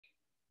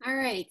All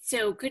right,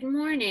 so good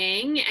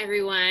morning,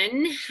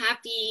 everyone.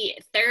 Happy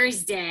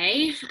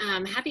Thursday.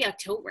 Happy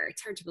October.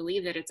 It's hard to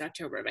believe that it's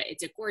October, but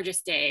it's a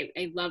gorgeous day.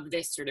 I love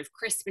this sort of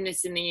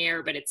crispness in the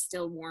air, but it's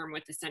still warm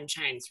with the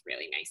sunshine. It's a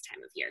really nice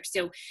time of year.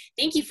 So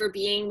thank you for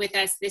being with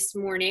us this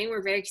morning.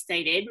 We're very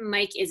excited.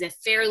 Mike is a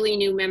fairly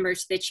new member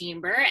to the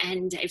chamber,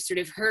 and I've sort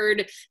of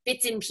heard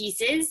bits and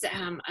pieces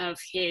of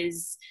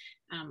his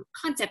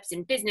concepts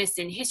in business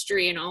and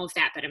history and all of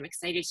that, but I'm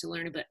excited to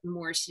learn a bit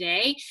more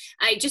today.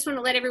 I just want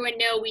to let everyone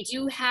know we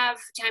do have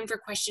time for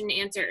question and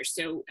answers.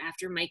 So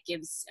after Mike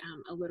gives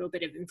a little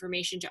bit of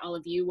information to all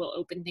of you, we'll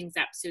open things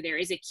up. So there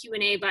is a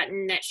Q&A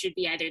button that should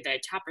be either the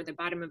top or the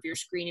bottom of your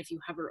screen if you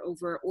hover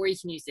over, or you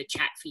can use the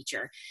chat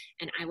feature,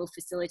 and I will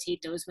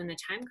facilitate those when the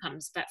time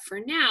comes. But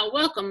for now,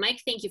 welcome,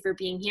 Mike. Thank you for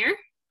being here.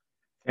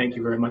 Thank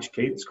you very much,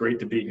 Kate. It's great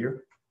to be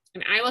here.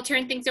 And I will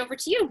turn things over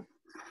to you.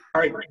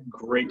 All right,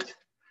 great.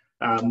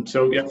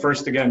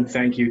 First again,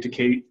 thank you to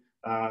Kate.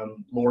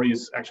 Lori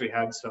has actually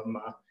had some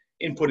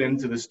input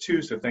into this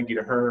too, so thank you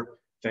to her.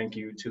 Thank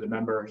you to the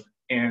members,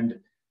 and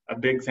a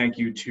big thank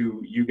you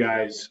to you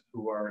guys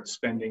who are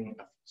spending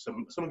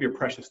some of your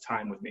precious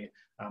time with me.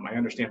 I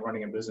understand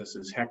running a business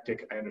is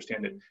hectic. I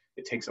understand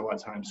it takes a lot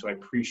of time, so I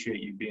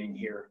appreciate you being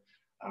here.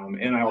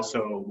 And I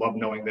also love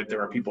knowing that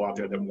there are people out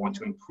there that want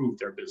to improve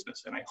their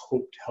business, and I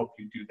hope to help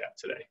you do that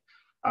today.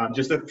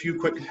 Just a few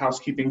quick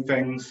housekeeping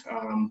things.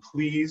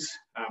 Please,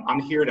 I'm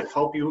here to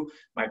help you.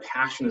 My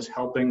passion is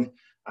helping.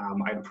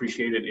 I'd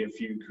appreciate it if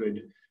you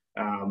could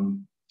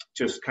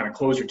just kind of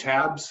close your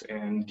tabs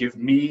and give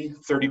me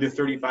 30 to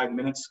 35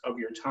 minutes of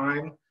your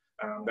time.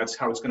 That's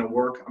how it's going to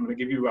work. I'm going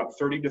to give you about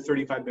 30 to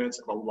 35 minutes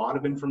of a lot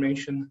of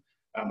information.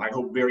 I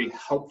hope very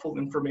helpful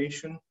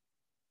information.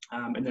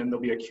 And then there'll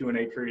be a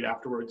Q&A period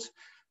afterwards.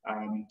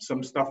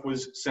 Some stuff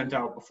was sent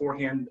out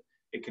beforehand.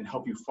 It can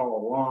help you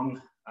follow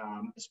along.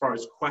 As far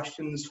as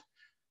questions,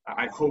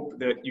 I hope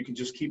that you can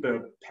just keep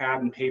a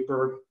pad and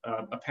paper,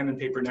 a pen and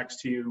paper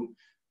next to you.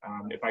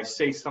 If I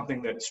say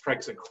something that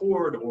strikes a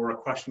chord or a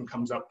question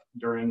comes up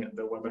during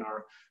the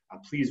webinar,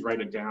 please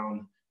write it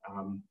down.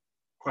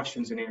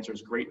 Questions and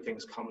answers, great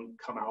things come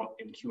out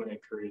in Q&A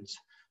periods.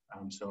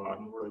 So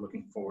I'm really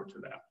looking forward to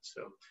that.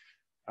 So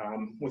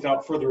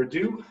without further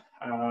ado,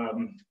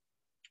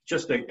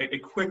 just a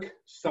quick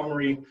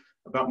summary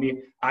about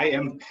me. I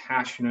am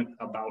passionate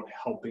about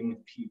helping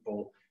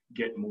people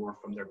get more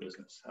from their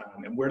business.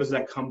 And where does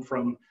that come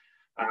from?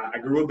 I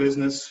grew a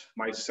business,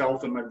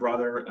 myself and my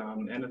brother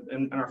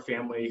and our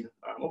family,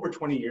 over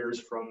 20 years,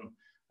 from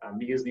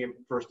me as the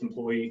first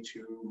employee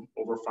to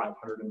over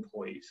 500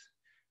 employees.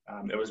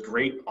 It was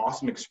great,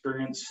 awesome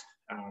experience.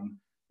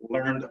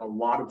 Learned a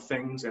lot of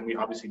things, and we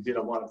obviously did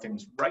a lot of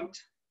things right.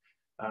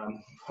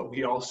 But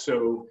we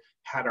also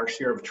had our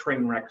share of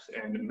train wrecks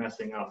and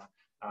messing up.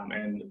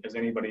 And as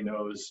anybody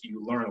knows,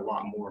 you learn a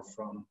lot more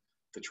from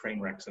the train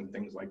wrecks and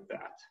things like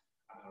that.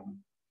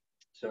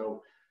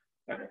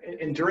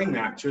 And during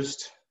that,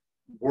 just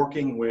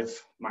working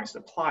with my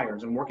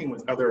suppliers and working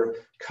with other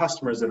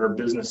customers that are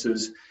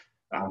businesses,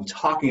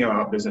 talking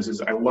about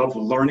businesses. I love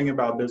learning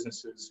about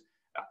businesses.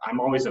 I'm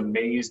always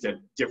amazed at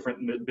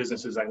different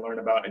businesses I learn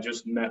about. I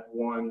just met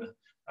one.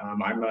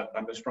 I'm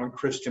a strong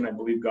Christian. I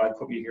believe God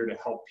put me here to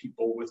help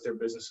people with their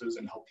businesses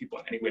and help people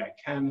in any way I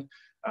can.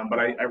 But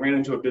I ran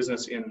into a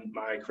business in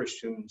my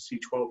Christian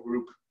C12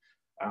 group,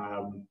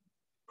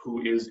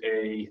 who is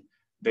they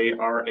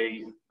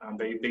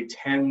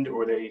tend,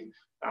 or they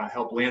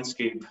help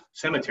landscape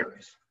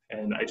cemeteries.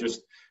 And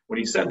when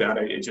he said that,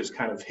 it just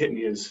kind of hit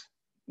me as,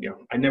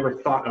 I never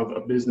thought of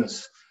a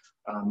business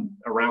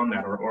around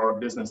that, or a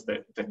business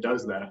that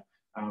does that.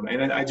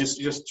 And it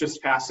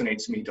just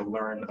fascinates me to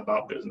learn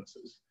about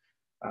businesses.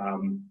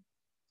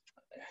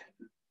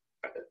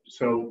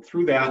 So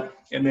through that,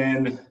 and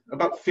then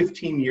about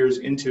 15 years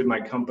into my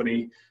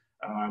company,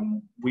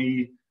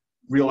 we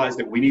realized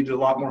that we needed a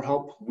lot more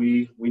help.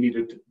 We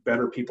needed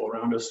better people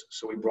around us.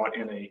 So we brought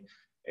in a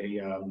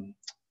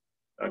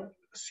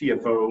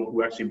CFO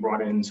who actually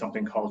brought in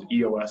something called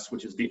EOS,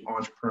 which is the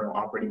Entrepreneurial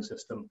Operating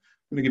System.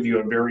 I'm going to give you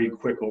a very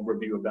quick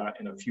overview of that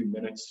in a few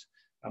minutes.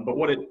 But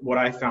what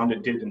I found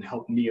it did and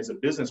helped me as a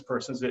business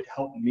person is it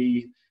helped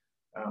me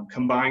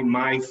combine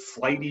my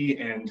flighty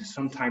and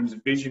sometimes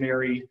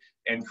visionary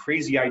and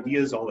crazy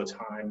ideas all the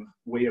time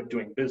way of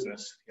doing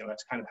business.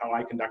 That's kind of how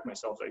I conduct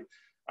myself.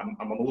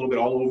 I'm a little bit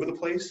all over the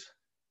place.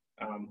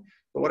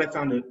 But what I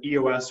found in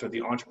EOS, or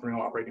the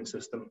Entrepreneurial Operating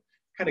System,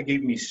 kind of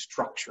gave me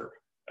structure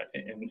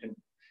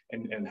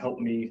and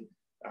helped me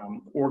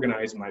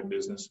organize my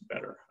business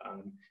better.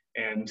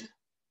 And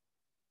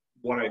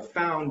what I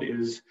found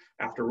is,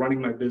 after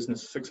running my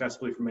business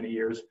successfully for many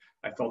years,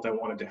 I felt I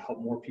wanted to help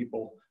more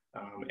people,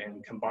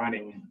 and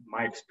combining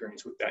my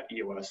experience with that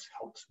EOS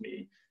helps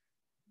me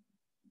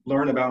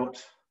learn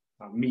about,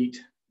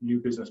 meet new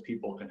business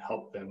people, and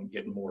help them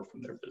get more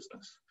from their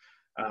business.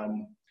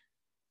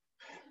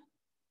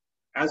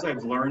 As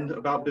I've learned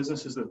about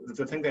businesses,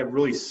 the thing that I've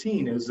really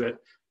seen is that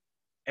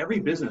every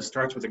business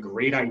starts with a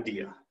great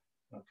idea,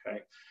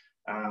 okay?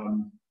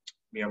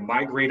 You know,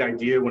 my great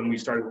idea when we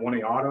started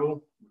 1A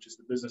Auto, which is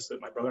the business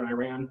that my brother and I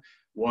ran,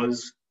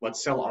 was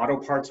let's sell auto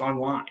parts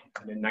online.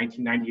 And in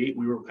 1998,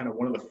 we were kind of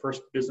one of the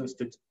first businesses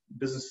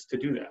to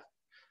do that.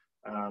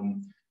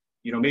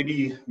 You know,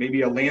 maybe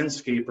a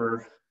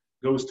landscaper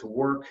goes to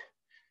work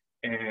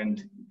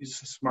and he's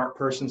a smart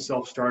person,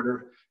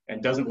 self-starter,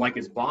 and doesn't like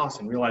his boss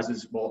and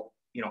realizes, well,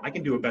 you know, I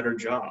can do a better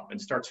job,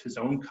 and starts his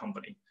own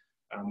company.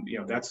 You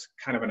know, that's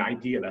kind of an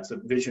idea. That's a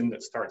vision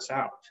that starts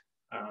out.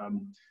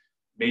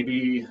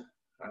 Maybe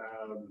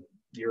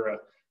you're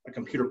a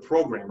computer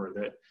programmer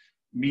that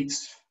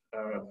meets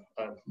a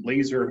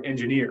laser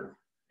engineer,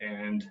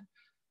 and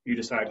you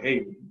decide,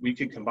 hey, we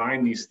could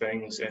combine these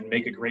things and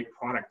make a great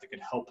product that could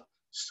help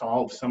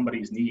solve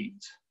somebody's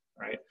needs,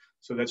 right?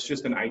 So that's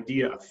just an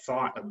idea, a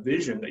thought, a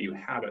vision that you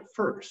have at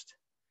first.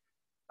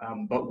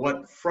 But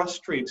what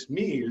frustrates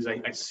me is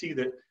I see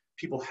that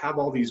people have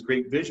all these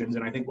great visions,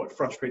 and I think what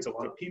frustrates a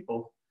lot of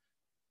people,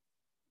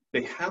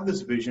 they have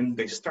this vision,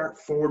 they start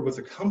forward with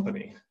a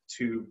company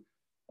to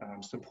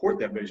support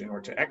that vision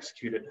or to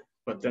execute it,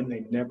 but then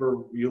they never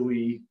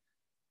really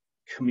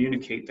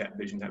communicate that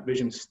vision. That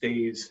vision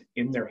stays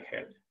in their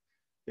head.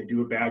 They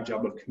do a bad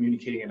job of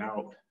communicating it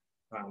out,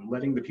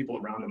 letting the people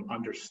around them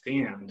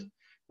understand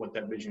what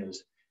that vision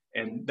is.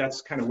 And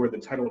that's kind of where the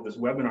title of this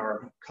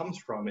webinar comes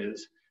from,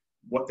 is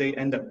what they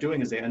end up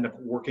doing is they end up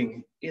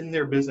working in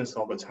their business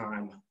all the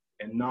time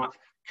and not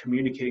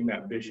communicating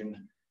that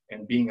vision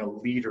and being a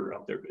leader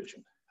of their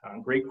vision.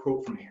 Great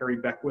quote from Harry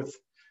Beckwith: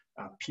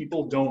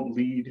 people don't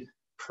lead,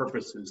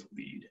 purposes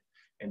lead,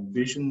 and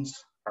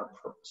visions are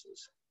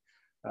purposes.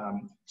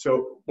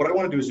 So what I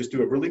want to do is just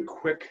do a really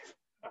quick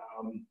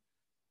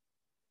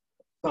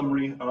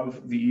summary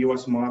of the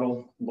EOS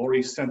model.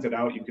 Lori sent it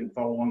out. You can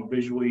follow along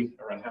visually,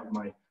 or I have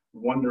my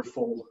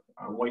wonderful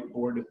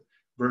whiteboard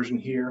version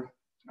here.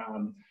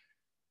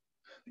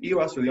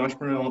 EOS, or the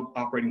Entrepreneurial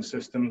Operating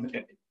System,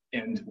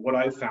 and what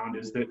I've found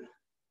is that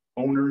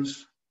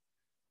owners,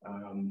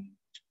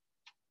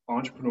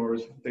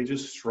 entrepreneurs, they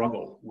just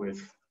struggle with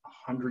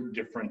 100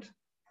 different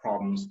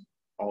problems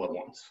all at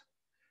once.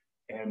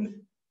 And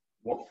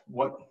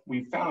what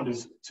we found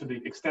is, to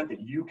the extent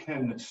that you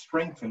can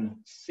strengthen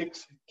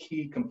 6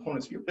 key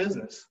components of your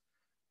business,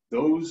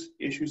 those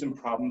issues and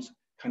problems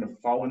kind of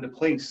fall into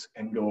place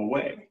and go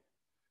away.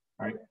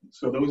 All right,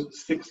 so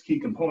those 6 key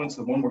components,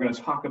 the one we're going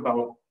to talk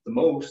about the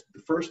most,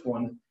 the first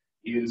one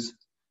is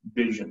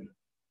vision.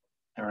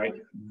 All right,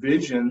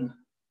 vision,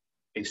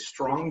 a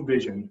strong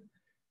vision,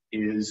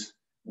 is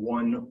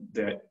one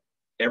that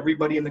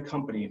everybody in the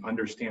company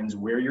understands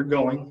where you're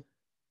going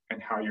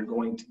and how you're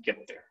going to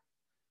get there.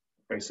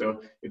 Okay,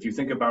 so if you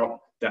think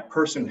about that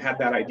person had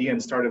that idea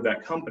and started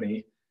that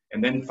company,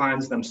 and then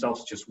finds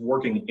themselves just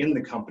working in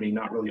the company,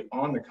 not really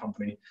on the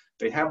company,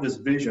 they have this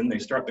vision, they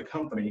start the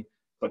company,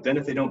 but then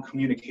if they don't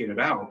communicate it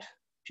out,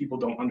 people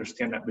don't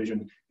understand that vision,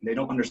 and they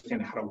don't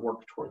understand how to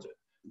work towards it.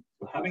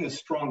 So having a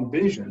strong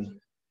vision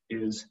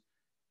is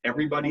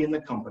everybody in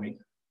the company,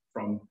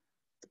 from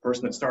the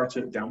person that starts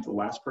it down to the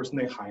last person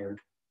they hired,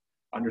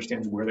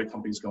 understands where the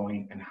company's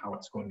going and how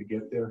it's going to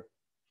get there.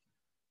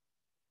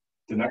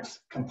 The next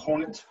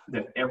component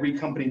that every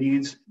company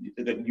needs,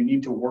 that you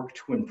need to work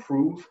to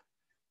improve,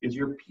 is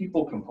your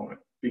people component,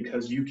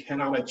 because you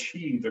cannot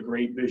achieve a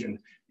great vision.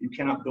 You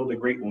cannot build a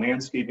great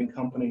landscaping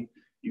company.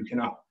 You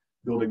cannot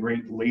build a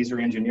great laser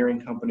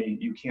engineering company.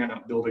 You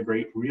cannot build a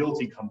great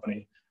realty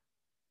company.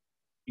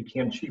 You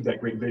can't achieve that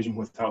great vision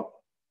without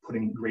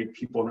putting great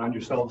people around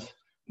yourselves.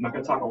 I'm not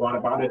going to talk a lot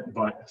about it,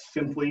 but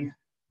simply,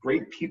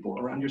 great people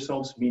around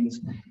yourselves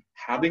means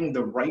having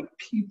the right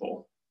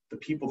people, the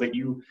people that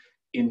you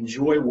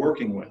enjoy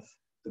working with,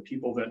 the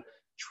people that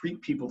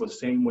treat people the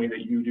same way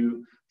that you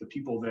do, the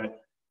people that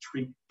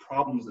treat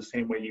problems the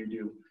same way you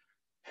do.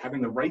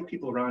 Having the right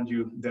people around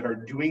you that are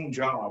doing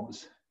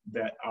jobs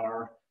that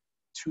are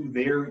to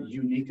their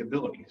unique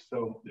ability.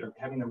 So they're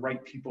having the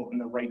right people in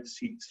the right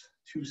seats.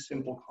 2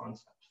 simple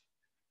concepts.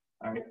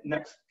 All right,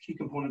 next key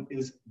component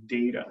is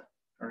data.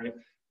 All right,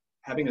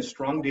 having a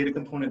strong data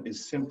component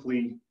is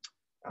simply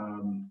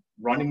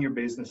running your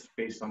business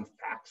based on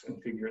facts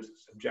and figures,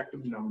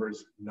 subjective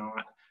numbers,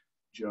 not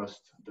just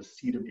the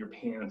seat of your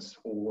pants,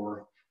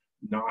 or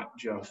not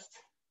just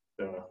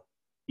the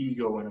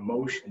ego and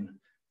emotion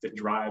that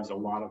drives a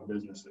lot of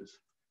businesses.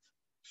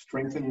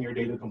 Strengthening your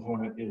data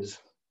component is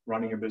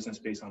running your business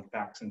based on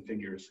facts and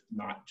figures,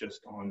 not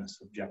just on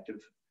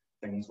subjective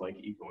things like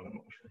ego and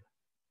emotion.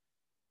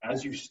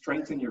 As you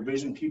strengthen your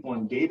vision, people,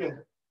 and data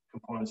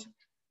components,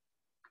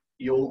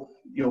 you'll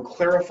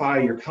clarify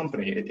your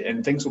company,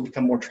 and things will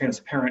become more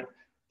transparent.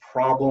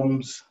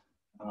 Problems,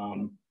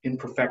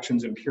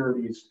 imperfections,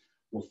 impurities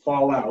will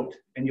fall out,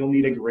 and you'll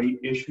need a great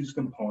issues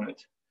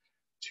component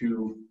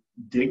to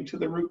dig to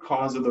the root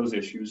cause of those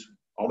issues,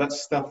 all that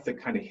stuff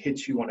that kind of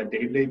hits you on a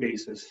day-to-day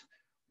basis.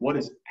 What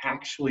is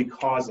actually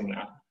causing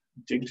that?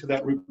 Dig to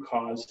that root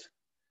cause,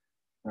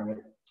 all right,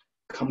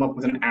 come up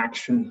with an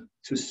action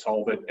to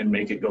solve it and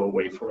make it go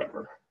away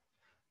forever.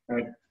 All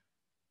right.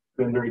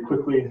 Then very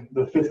quickly,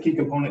 the fifth key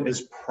component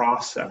is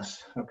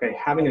process. Okay,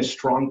 having a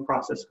strong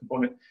process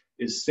component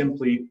is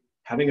simply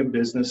having a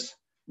business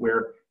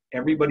where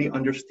everybody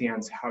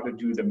understands how to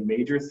do the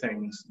major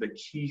things, the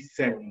key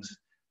things,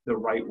 the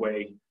right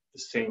way, the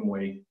same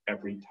way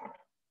every time.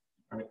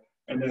 All right.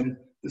 And then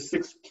the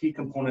sixth key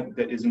component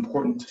that is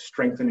important to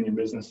strengthen in your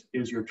business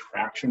is your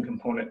traction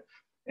component.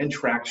 And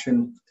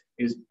traction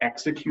is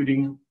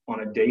executing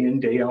on a day in,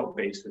 day out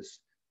basis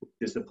with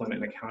discipline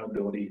and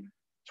accountability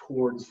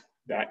towards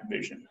that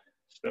vision.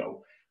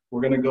 So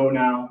we're going to go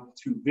now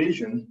to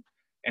vision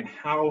and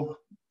how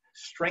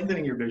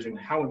strengthening your vision,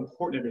 how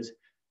important it is,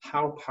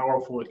 how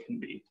powerful it can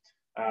be.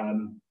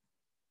 I'm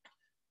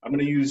going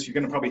to use, you're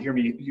going to probably hear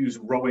me use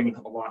rowing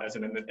a lot as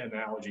an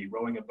analogy,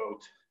 rowing a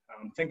boat.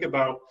 Think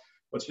about,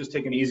 let's just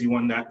take an easy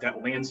one, that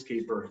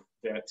landscaper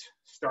that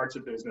starts a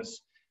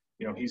business.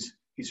 You know, he's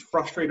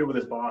frustrated with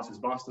his boss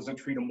doesn't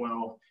treat him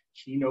well.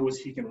 He knows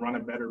he can run a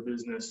better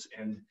business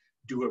and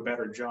do a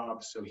better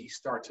job, so he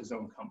starts his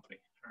own company.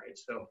 All right,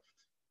 so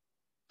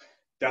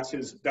that's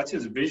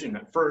his vision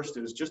at first,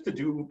 is just to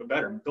do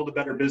build a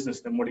better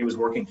business than what he was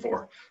working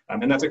for.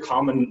 And that's a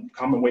common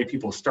way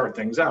people start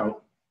things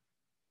out.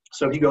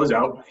 So he goes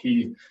out,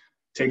 he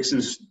takes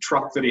his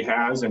truck that he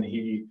has, and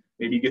he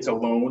maybe gets a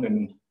loan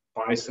and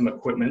buys some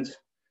equipment.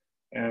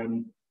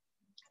 And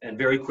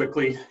very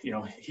quickly, you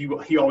know,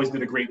 he always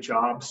did a great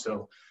job.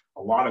 So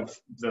a lot of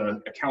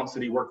the accounts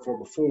that he worked for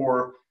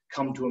before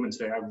come to him and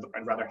say,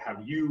 I'd rather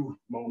have you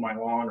mow my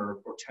lawn or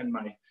tend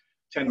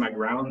my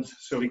grounds.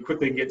 So he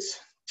quickly gets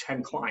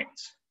 10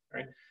 clients,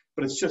 right?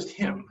 But it's just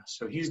him.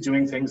 So he's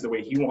doing things the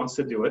way he wants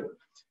to do it,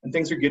 and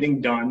things are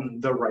getting done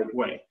the right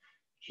way.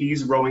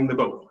 He's rowing the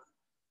boat.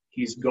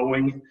 He's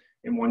going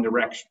in one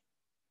direction,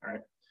 all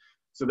right?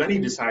 So then he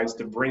decides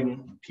to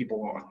bring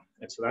people on.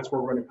 And so that's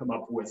where we're going to come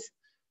up with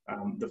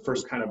the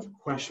first kind of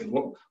question.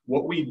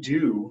 What we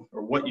do,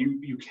 or what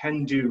you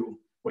can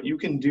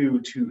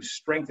do to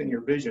strengthen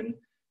your vision,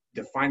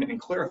 define it and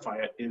clarify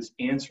it, is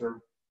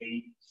answer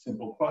 8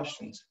 simple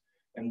questions.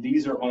 And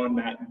these are on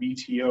that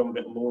VTO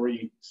that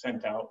Lori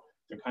sent out.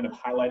 They're kind of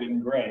highlighted in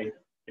gray.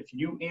 If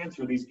you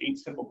answer these 8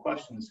 simple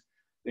questions,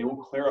 they will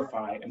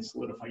clarify and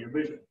solidify your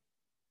vision.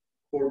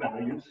 Core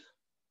values,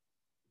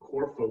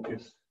 core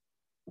focus,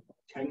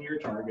 10-year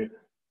target,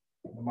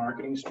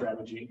 marketing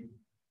strategy,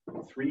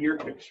 3-year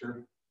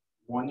picture,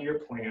 1-year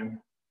plan,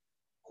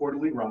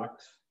 quarterly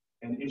rocks,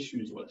 and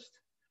issues list.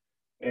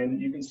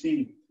 And you can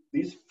see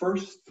these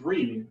first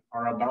 3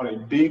 are about a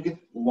big,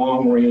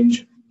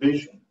 long-range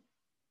vision.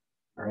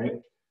 All right,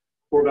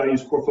 core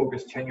values, core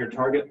focus, 10-year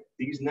target.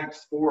 These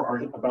next 4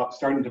 are about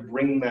starting to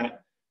bring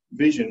that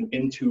vision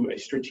into a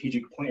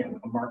strategic plan,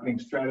 a marketing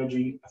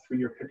strategy, a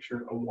 3-year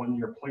picture, a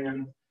 1-year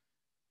plan.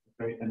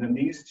 Okay, and then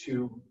these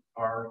 2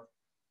 are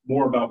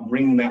more about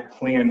bringing that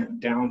plan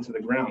down to the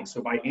ground.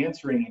 So by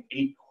answering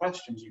 8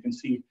 questions, you can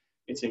see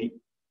it's a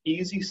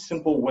easy,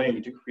 simple way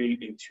to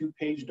create a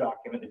 2-page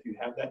document. If you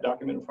have that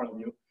document in front of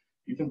you,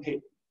 you can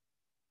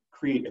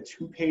create a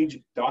 2-page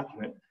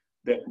document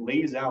that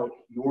lays out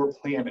your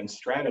plan and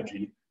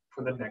strategy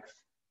for the next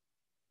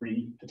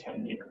 3 to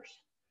 10 years.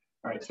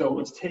 All right, so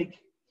let's take,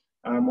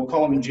 we'll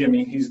call him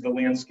Jimmy. He's the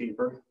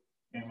landscaper.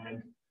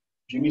 And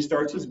Jimmy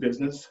starts his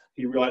business.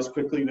 He realized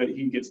quickly that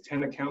he gets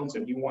 10 accounts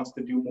and he wants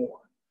to do more.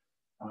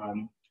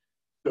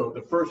 So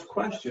the first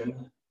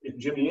question, if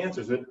Jimmy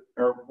answers it,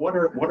 are what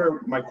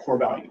are my core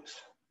values?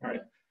 All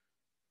right,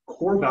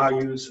 core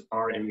values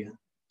are a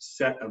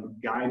set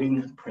of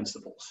guiding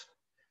principles.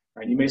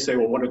 Right? You may say,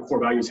 well, what do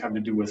core values have to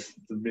do with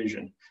the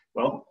vision?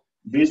 Well,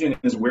 vision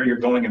is where you're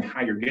going and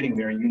how you're getting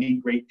there. You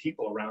need great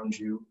people around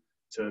you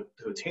to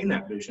attain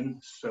that vision.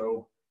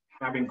 So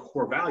having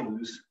core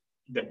values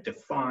that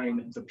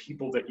define the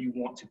people that you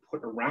want to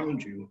put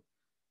around you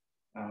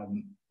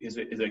is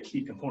a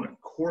key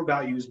component. Core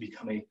values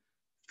become a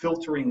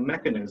filtering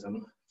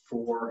mechanism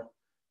for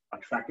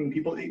attracting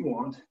people that you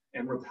want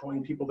and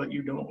repelling people that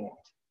you don't want.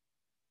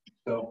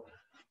 So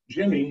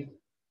Jimmy,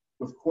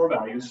 with core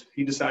values,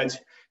 he decides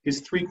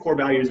his 3 core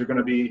values are going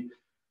to be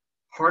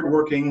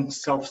hardworking,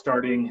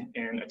 self-starting,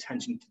 and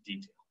attention to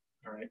detail.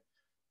 All right.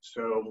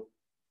 So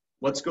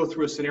let's go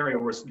through a scenario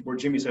where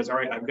Jimmy says, all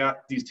right, I've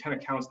got these 10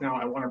 accounts now.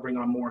 I want to bring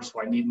on more,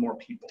 so I need more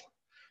people.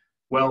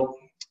 Well,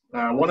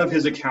 one of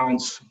his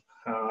accounts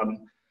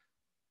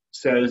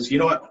says, you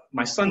know what,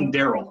 my son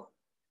Daryl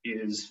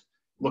is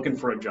looking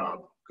for a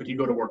job. Could he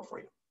go to work for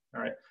you?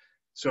 All right.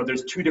 So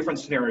there's 2 different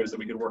scenarios that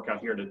we could work out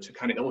here to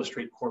kind of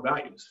illustrate core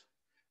values.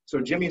 So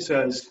Jimmy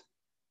says,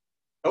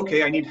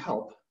 okay, I need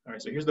help. All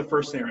right, so here's the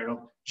first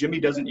scenario. Jimmy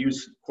doesn't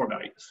use core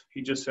values.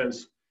 He just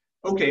says,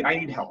 okay, I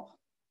need help.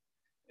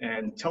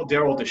 And tell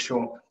Daryl to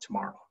show up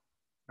tomorrow.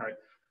 All right,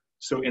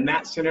 so in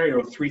that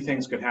scenario, 3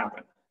 things could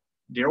happen.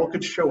 Daryl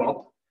could show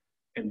up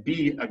and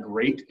be a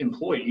great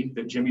employee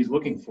that Jimmy's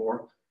looking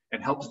for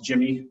and helps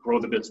Jimmy grow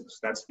the business.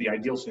 That's the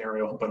ideal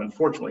scenario, but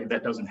unfortunately,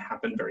 that doesn't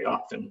happen very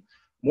often.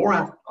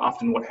 More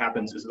often what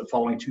happens is the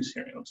following 2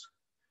 scenarios.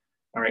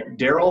 All right,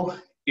 Daryl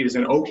is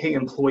an okay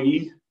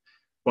employee,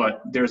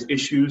 but there's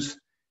issues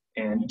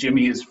And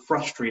Jimmy is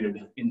frustrated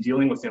in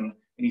dealing with him,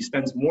 and he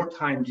spends more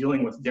time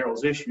dealing with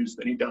Daryl's issues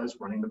than he does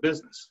running the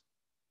business.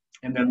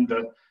 And then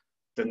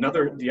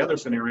the other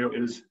scenario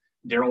is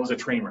Daryl is a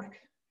train wreck,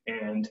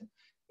 and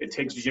it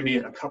takes Jimmy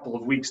a couple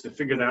of weeks to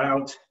figure that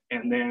out,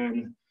 and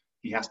then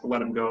he has to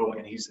let him go,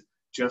 and he's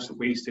just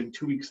wasted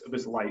 2 weeks of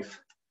his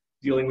life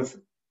dealing with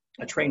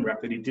a train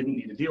wreck that he didn't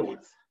need to deal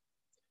with.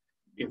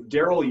 If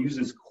Daryl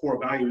uses core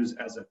values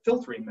as a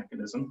filtering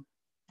mechanism,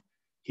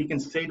 he can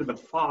say to the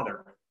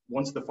father,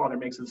 once the father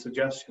makes a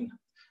suggestion,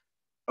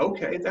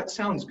 okay, that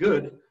sounds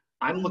good.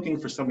 I'm looking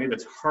for somebody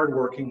that's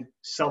hardworking,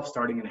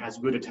 self-starting, and has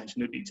good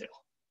attention to detail,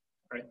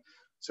 right?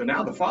 So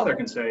now the father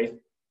can say,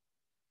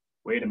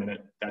 wait a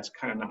minute, that's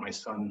kind of not my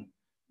son.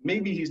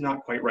 Maybe he's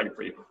not quite right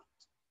for you.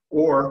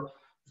 Or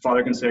the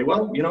father can say,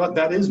 well, you know what,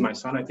 that is my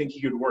son. I think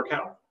he could work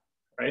out,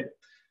 right?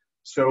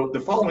 So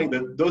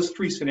those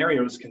three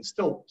scenarios can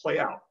still play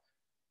out.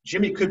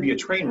 Jimmy could be a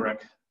train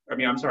wreck.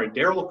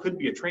 Daryl could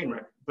be a train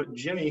wreck, but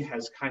Jimmy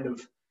has kind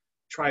of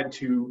tried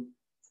to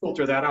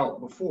filter that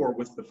out before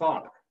with the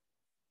father,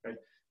 right?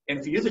 And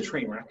if he is a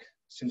train wreck,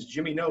 since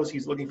Jimmy knows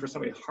he's looking for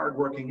somebody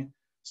hardworking,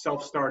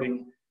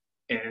 self-starting,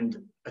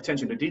 and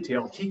attention to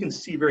detail, he can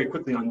see very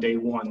quickly on day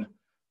one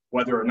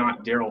whether or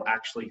not Daryl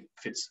actually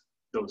fits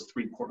those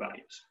three core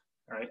values,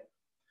 all right?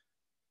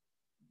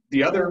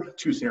 The other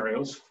two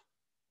scenarios,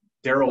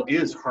 Daryl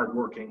is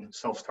hardworking,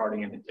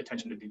 self-starting, and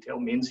attention to detail,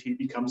 means he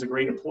becomes a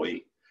great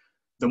employee.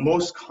 The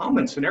most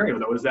common scenario,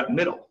 though, is that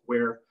middle,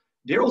 where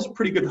Daryl's a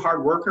pretty good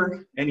hard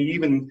worker, and he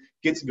even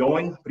gets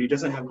going, but he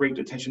doesn't have great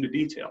attention to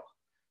detail.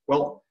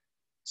 Well,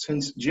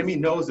 since Jimmy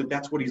knows that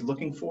that's what he's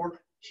looking for,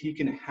 he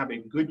can have a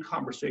good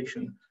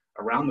conversation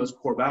around those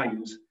core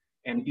values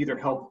and either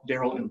help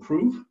Daryl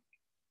improve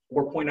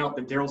or point out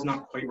that Daryl's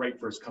not quite right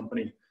for his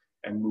company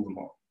and move him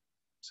on.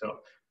 So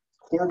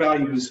core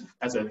values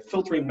as a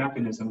filtering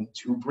mechanism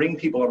to bring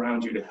people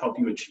around you to help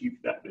you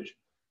achieve that vision.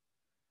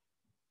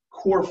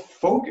 Core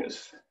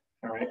focus,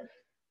 all right?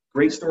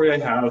 Great story I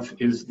have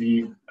is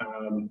the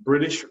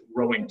British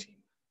rowing team,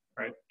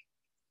 right?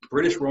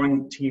 British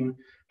rowing team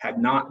had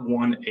not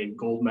won a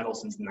gold medal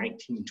since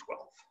 1912,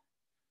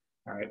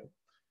 all right?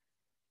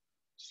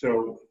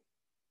 So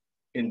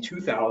in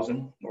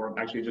 2000, or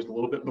actually just a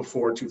little bit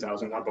before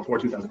 2000, not before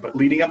 2000, but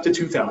leading up to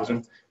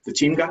 2000, the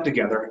team got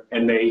together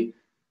and they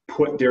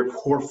put their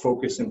core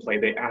focus in play.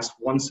 They asked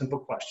one simple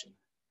question: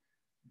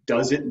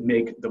 does it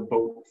make the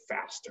boat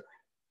faster?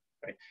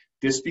 Right?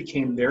 This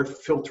became their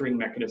filtering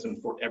mechanism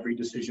for every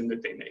decision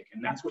that they make.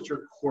 And that's what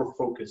your core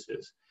focus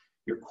is.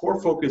 Your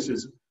core focus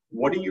is,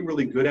 what are you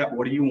really good at?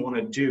 What do you want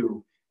to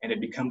do? And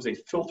it becomes a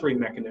filtering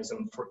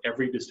mechanism for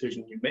every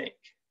decision you make.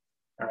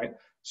 All right.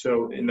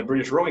 So in the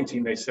British rowing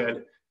team, they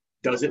said,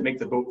 does it make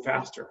the boat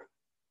faster?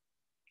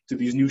 Do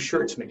these new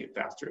shirts make it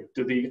faster?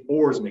 Do the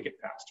oars make it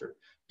faster?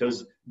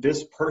 Does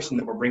this person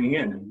that we're bringing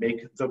in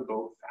make the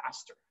boat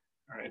faster?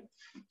 All right.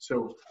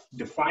 So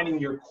defining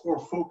your core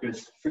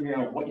focus, figuring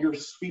out what your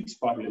sweet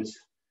spot is,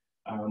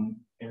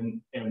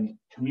 and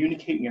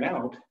communicating it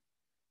out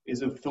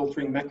is a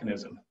filtering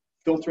mechanism.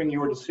 Filtering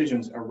your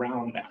decisions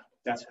around that.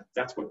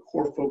 That's what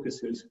core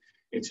focus is.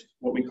 It's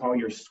what we call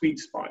your sweet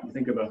spot. You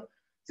think of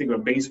a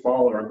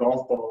baseball or a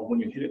golf ball. When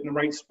you hit it in the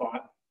right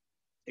spot,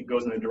 it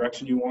goes in the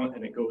direction you want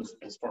and it goes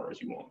as far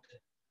as you want.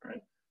 All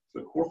right.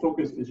 So core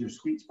focus is your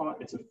sweet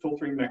spot. It's a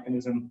filtering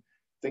mechanism.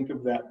 Think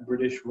of that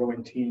British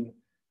rowing team.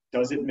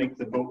 Does it make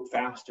the boat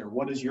faster?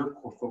 What is your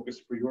core focus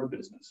for your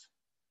business?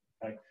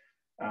 Okay.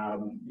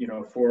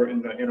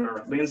 In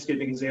our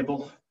landscaping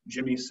example,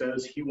 Jimmy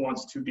says he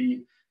wants to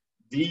be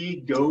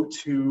the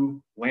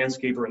go-to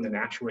landscaper in the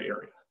Nashua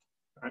area.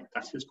 Right?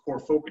 That's his core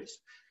focus.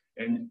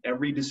 And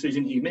every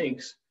decision he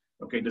makes,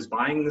 okay, does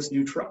buying this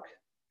new truck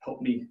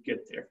help me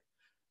get there?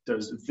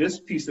 Does this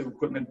piece of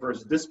equipment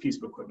versus this piece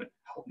of equipment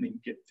help me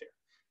get there?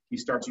 He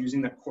starts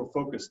using that core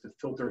focus to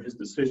filter his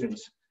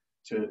decisions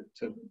to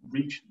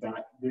reach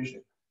that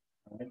vision.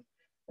 Right?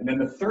 And then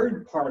the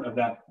third part of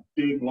that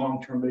big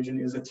long-term vision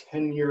is a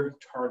 10-year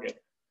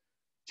target.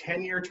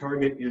 10-year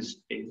target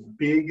is a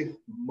big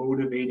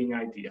motivating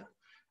idea.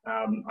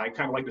 I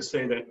kind of like to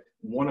say that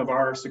one of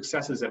our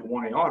successes at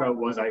 1A Auto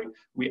was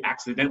we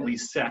accidentally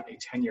set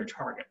a 10-year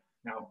target.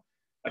 Now,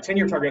 a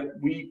 10-year target,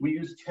 we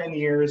use 10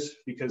 years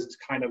because it's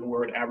kind of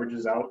where it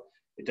averages out.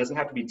 It doesn't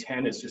have to be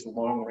 10, it's just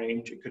long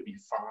range. It could be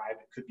 5,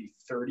 it could be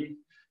 30.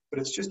 But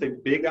it's just a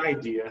big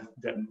idea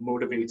that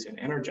motivates and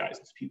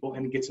energizes people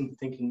and gets them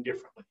thinking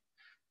differently.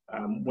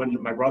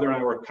 When my brother and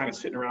I were kind of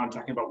sitting around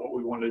talking about what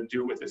we wanted to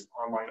do with this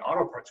online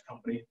auto parts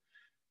company,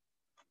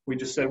 we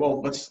just said,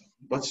 well,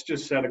 let's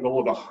just set a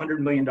goal of $100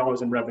 million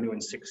in revenue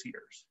in 6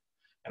 years.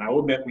 And I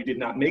will admit we did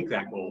not make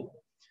that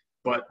goal,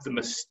 but the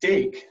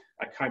mistake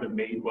I kind of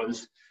made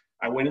was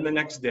I went in the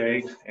next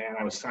day and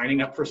I was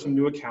signing up for some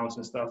new accounts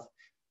and stuff,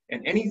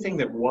 and anything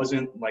that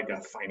wasn't like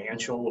a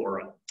financial or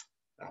a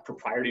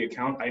proprietary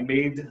account, I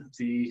made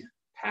the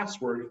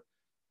password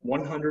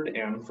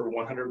 100M for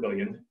 100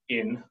 million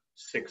in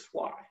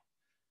 6fly.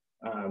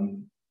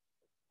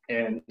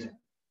 And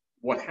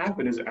what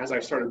happened is, as I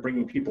started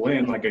bringing people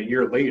in like a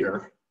year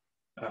later,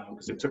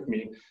 because it took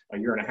me a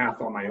year and a half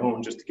on my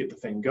own just to get the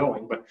thing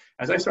going. But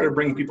as I started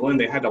bringing people in,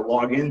 they had to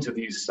log into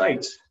these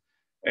sites,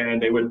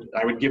 and I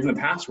would give them the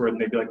password,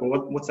 and they'd be like,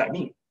 well, what's that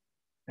mean?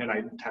 And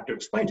I'd have to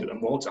explain to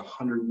them, well, it's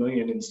 100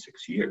 million in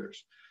 6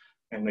 years.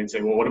 And they'd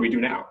say, well, what do we do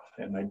now?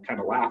 And I'd kind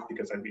of laugh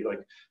because I'd be like,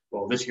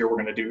 well, this year we're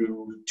going to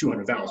do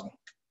 200,000.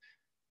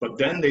 But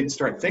then they'd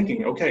start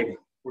thinking, okay,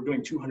 we're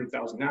doing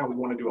 200,000 now. We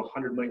want to do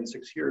 100 million in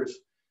 6 years.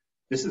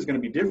 This is going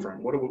to be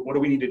different. What do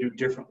we need to do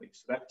differently?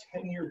 So that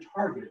 10-year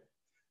target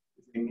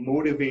is a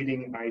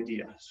motivating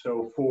idea.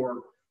 So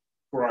for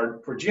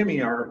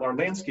Jimmy, our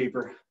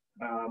landscaper,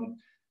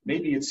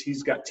 maybe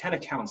he's got 10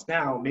 accounts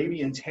now.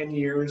 Maybe in 10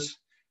 years,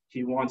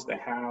 he wants to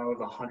have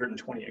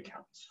 120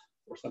 accounts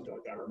or something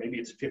like that, or maybe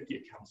it's 50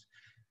 accounts.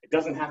 It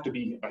doesn't have to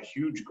be a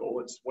huge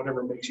goal. It's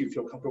whatever makes you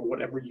feel comfortable,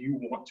 whatever you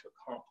want to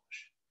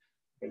accomplish.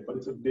 Okay, but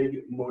it's a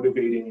big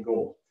motivating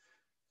goal.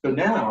 So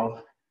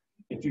now,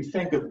 if you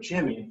think of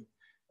Jimmy,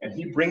 and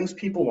he brings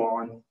people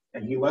on,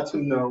 and he lets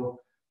them know,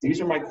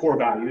 these are my core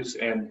values,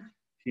 and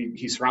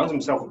he surrounds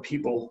himself with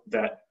people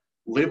that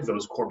live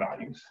those core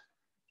values.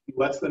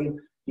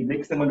 He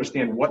makes them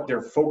understand what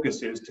their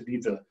focus is to be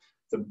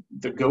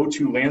the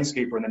go-to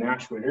landscaper in the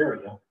Nashua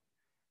area.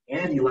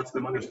 And he lets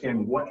them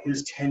understand what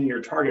his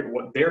 10-year target,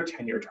 what their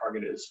 10-year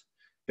target is.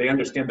 They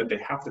understand that they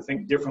have to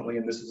think differently,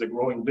 and this is a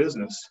growing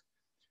business.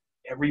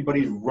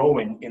 Everybody's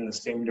rowing in the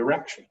same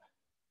direction.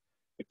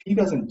 If he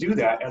doesn't do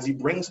that, as he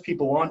brings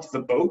people onto the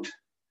boat,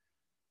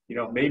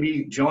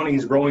 maybe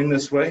Johnny's rowing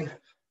this way,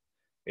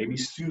 maybe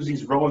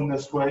Susie's rowing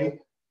this way,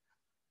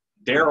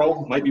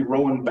 Daryl might be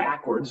rowing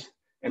backwards,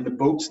 and the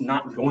boat's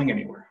not going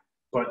anywhere.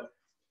 But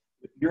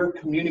if you're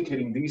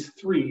communicating these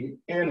three,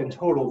 and in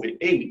total the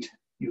 8,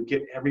 you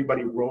get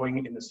everybody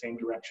rowing in the same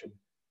direction,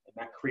 and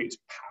that creates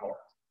power.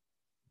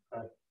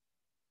 Okay.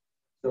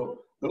 So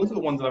those are the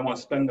ones that I want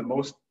to spend the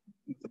most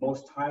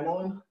time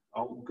on.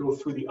 I'll go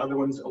through the other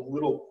ones a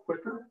little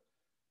quicker,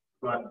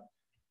 but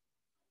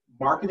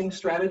marketing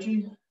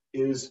strategy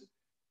is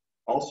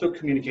also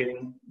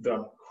communicating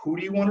who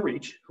do you want to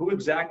reach, who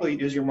exactly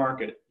is your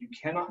market. You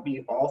cannot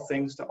be all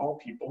things to all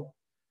people,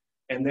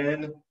 and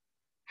then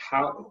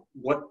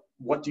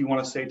what do you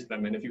want to say to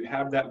them? And if you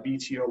have that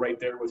BTO right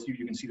there with you,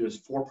 you can see there's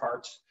 4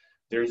 parts.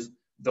 There's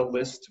the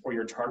list or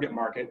your target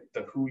market,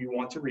 the who you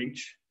want to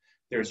reach.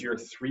 There's your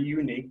 3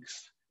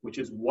 uniques, which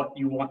is what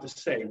you want to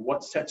say,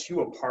 what sets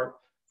you apart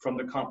from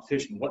the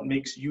competition, what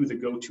makes you the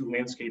go-to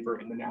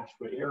landscaper in the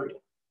Nashua area.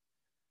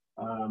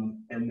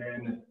 And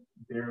then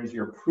there's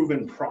your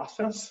proven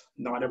process.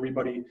 Not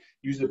everybody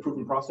uses a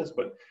proven process,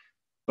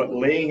 but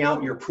laying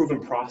out your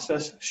proven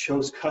process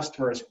shows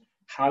customers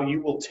how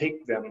you will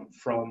take them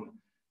from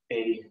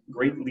a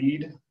great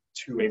lead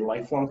to a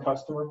lifelong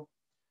customer.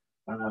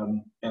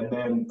 And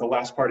then the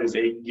last part is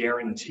a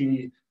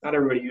guarantee. Not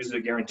everybody uses a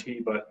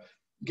guarantee, but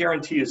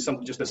guarantee is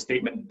just a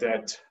statement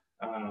that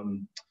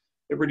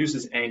it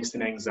reduces angst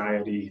and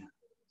anxiety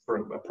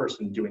for a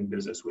person doing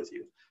business with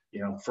you.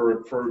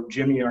 For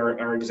Jimmy,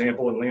 our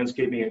example in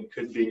landscaping, it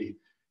could be,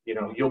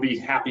 you'll be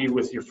happy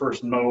with your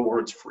first mow or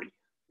it's free.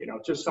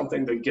 Just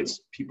something that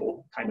gets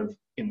people kind of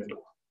in the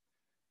door.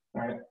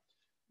 All right.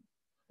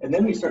 And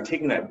then we start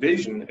taking that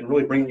vision and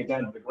really bringing it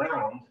down to the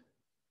ground.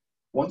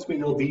 Once we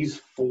know these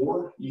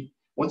 4,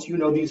 once you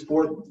know these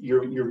 4,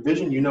 your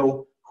vision, you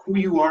know who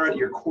you are at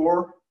your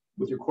core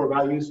with your core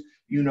values,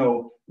 you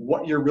know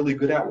what you're really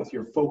good at with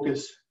your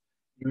focus,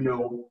 you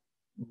know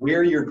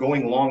where you're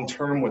going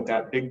long-term with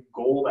that big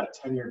goal, that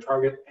 10-year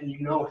target, and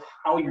you know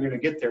how you're going to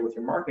get there with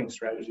your marketing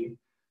strategy.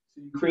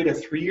 So you create a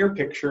 3-year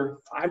picture,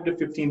 5 to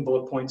 15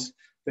 bullet points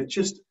that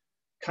just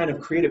kind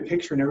of create a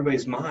picture in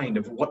everybody's mind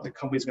of what the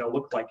company's going to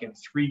look like in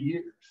 3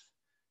 years.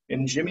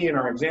 And Jimmy, in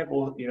our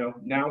example,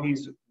 now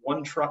he's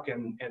 1 truck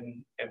and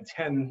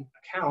 10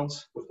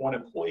 accounts with 1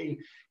 employee.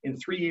 In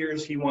 3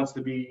 years, he wants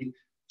to be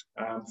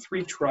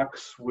 3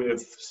 trucks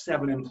with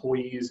 7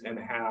 employees and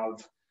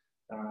have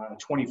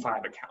 25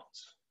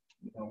 accounts,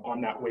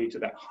 on that way to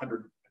that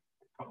 100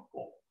 account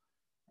goal.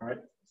 All right.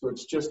 So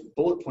it's just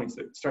bullet points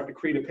that start to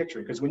create a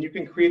picture, because when you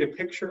can create a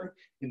picture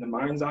in the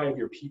mind's eye of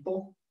your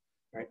people,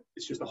 right,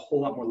 it's just a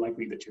whole lot more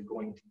likely that you're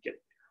going to get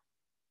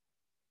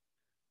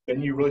there.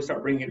 Then you really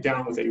start bringing it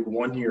down with a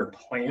 1-year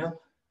plan.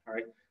 All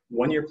right.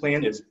 1-year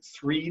plan is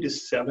 3 to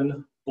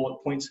 7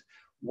 bullet points.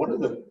 What are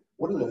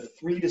the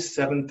 3 to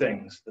 7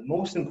 things, the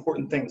most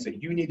important things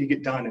that you need to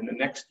get done in the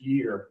next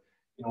year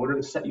in order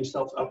to set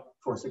yourself up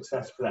for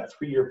success for that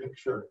 3-year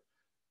picture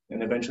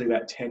and eventually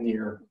that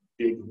 10-year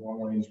big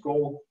long-range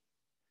goal?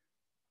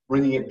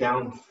 Bringing it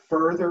down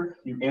further,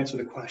 you answer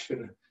the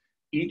question,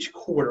 each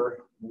quarter,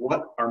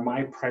 what are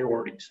my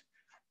priorities?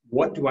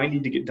 What do I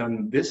need to get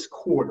done this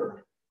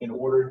quarter in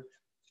order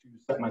to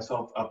set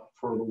myself up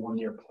for the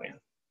 1-year plan?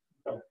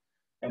 Okay.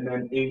 And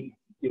then 8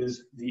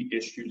 is the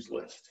issues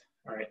list.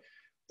 All right.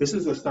 This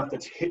is the stuff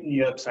that's hitting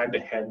you upside the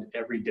head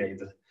every day,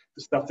 the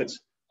stuff that's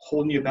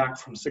holding you back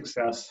from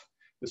success,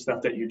 the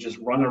stuff that you just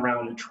run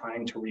around and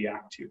trying to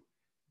react to.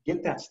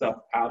 Get that stuff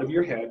out of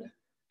your head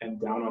and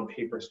down on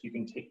paper so you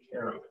can take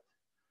care of it.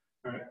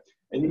 All right.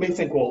 And you may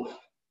think, well,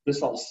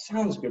 this all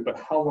sounds good, but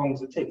how long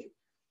does it take?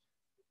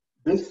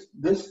 This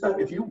stuff,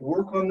 if you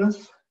work on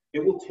this,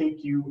 it will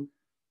take you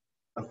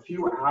a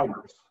few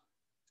hours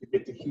to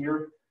get to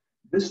here.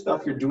 This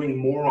stuff you're doing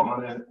more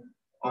on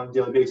a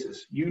daily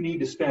basis. You need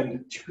to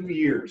spend 2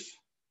 years.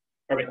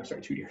 All right, I'm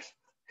sorry, 2 years.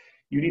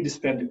 You need to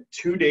spend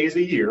 2 days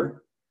a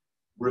year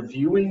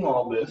reviewing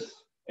all this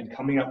and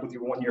coming up with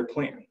your 1-year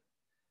plan.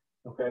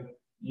 Okay?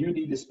 You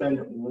need to spend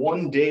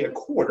 1 day a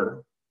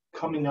quarter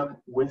coming up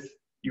with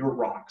your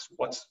rocks.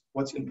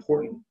 What's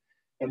important?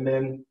 And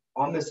then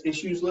on this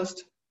issues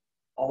list,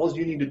 all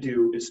you need to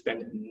do is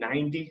spend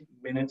 90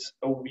 minutes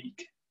a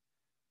week.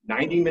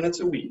 90 minutes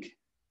a week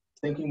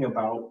thinking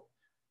about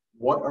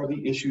what are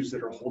the issues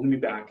that are holding me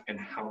back and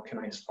how can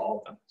I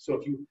solve them. So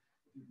if you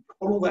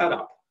total that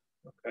up,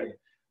 okay,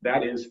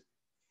 that is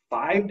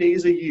 5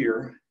 days a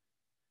year,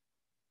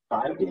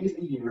 5 days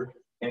a year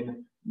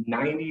and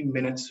 90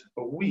 minutes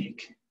a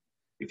week.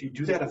 If you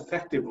do that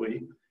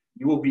effectively,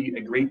 you will be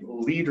a great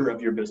leader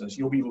of your business.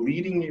 You'll be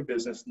leading your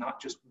business,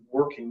 not just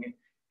working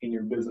in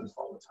your business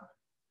all the time.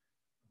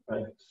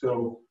 Okay,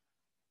 so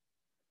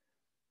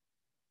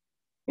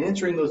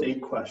answering those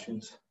 8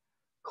 questions,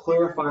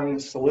 clarifying,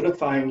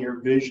 solidifying your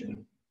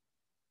vision,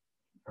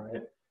 all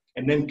right,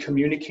 and then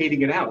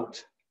communicating it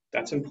out.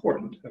 That's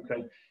important,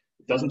 okay?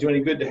 It doesn't do any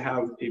good to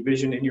have a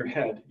vision in your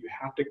head. You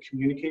have to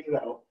communicate it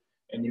out,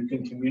 and you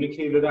can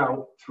communicate it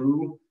out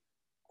through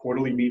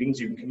quarterly meetings.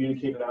 You can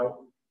communicate it out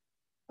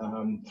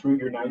through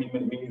your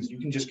 90-minute meetings. You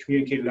can just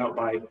communicate it out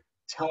by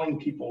telling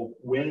people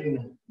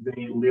when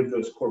they live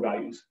those core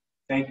values,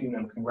 thanking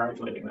them,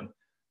 congratulating them,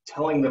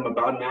 telling them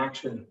about an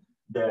action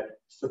that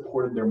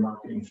supported their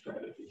marketing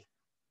strategy.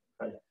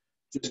 Right?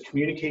 Just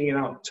communicating it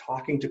out,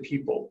 talking to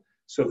people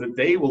so that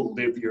they will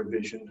live your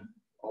vision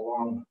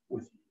along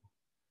with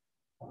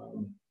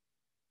you.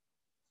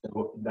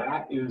 So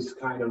that is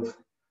kind of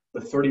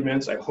the 30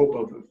 minutes, I hope,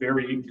 of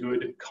very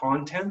good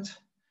content.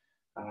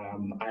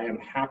 I am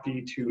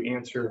happy to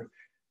answer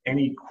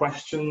any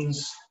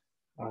questions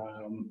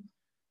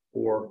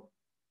or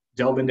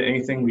delve into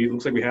anything. It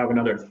looks like we have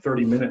another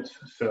 30 minutes,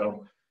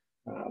 so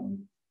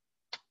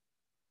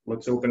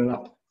let's open it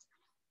up.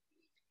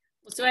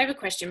 So I have a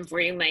question for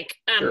you, Mike.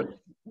 Sure.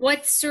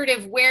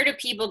 Where do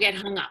people get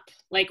hung up?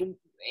 Like,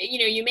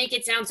 you make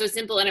it sound so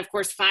simple, and of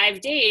course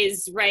 5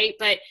 days, right?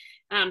 But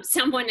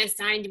someone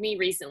assigned me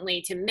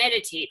recently to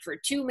meditate for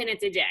 2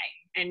 minutes a day.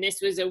 And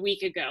this was a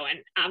week ago, and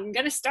I'm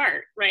going to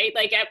start, right?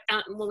 Like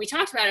when we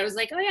talked about it, I was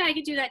like, oh yeah, I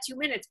could do that 2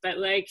 minutes, but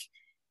like,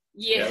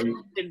 you have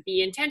to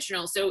be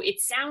intentional. So it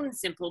sounds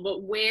simple,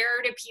 but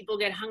where do people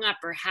get hung up,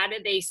 or how do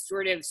they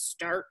sort of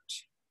start?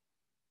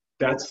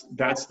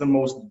 That's the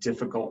most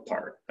difficult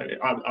part.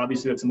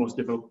 Obviously, that's the most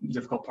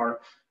difficult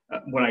part.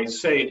 When I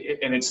say it,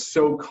 and it's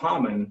so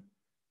common,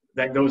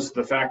 that goes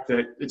to the fact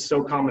that it's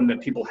so common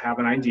that people have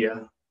an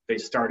idea, they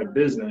start a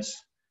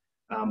business,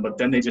 but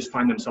then they just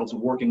find themselves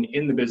working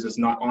in the business,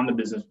 not on the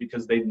business,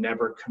 because they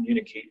never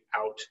communicate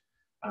out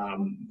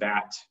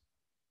that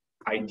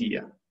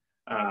idea.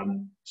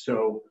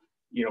 So,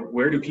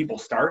 where do people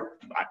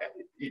start?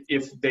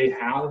 If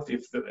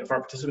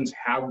our participants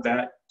have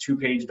that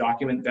 2-page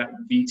document, that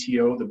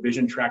VTO, the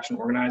Vision Traction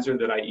Organizer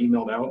that I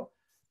emailed out,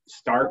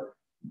 start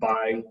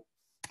by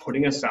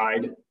putting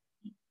aside,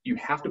 you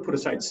have to put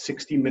aside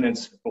 60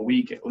 minutes a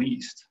week at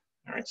least,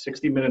 all right,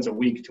 60 minutes a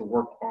week to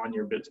work on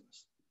your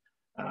business.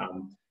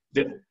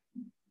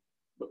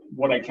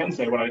 What I can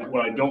say,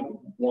 what I don't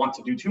want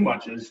to do too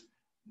much is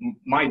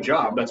my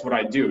job. That's what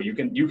I do. You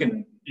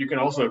can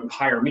also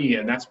hire me,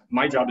 and that's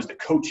my job, is to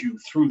coach you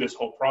through this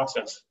whole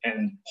process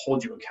and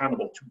hold you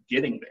accountable to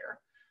getting there.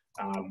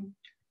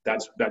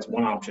 That's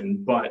one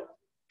option, but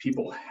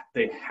people,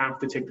 they have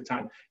to take the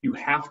time. You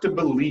have to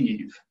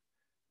believe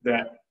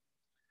that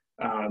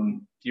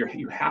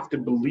you have to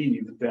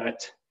believe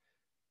that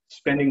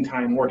spending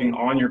time working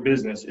on your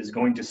business is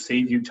going to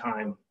save you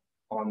time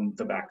on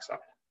the backside.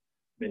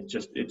 It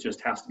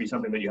just has to be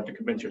something that you have to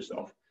convince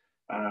yourself.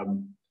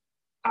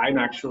 I'm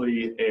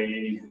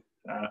actually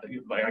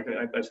like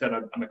I said,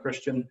 I'm a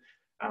Christian.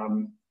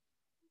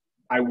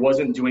 I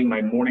wasn't doing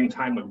my morning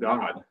time with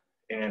God,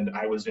 and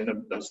I was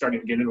starting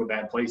to get into a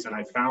bad place. And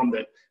I found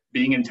that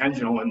being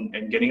intentional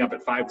and getting up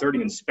at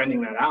 5:30 and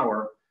spending that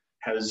hour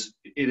has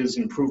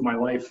improved my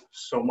life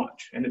so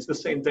much. And it's the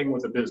same thing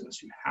with a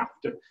business. You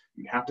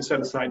have to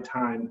set aside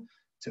time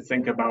to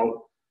think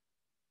about,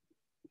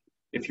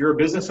 if you're a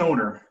business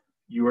owner,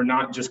 you are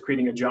not just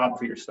creating a job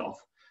for yourself.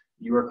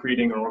 You are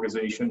creating an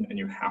organization, and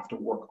you have to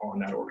work on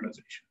that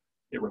organization.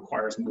 It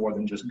requires more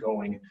than just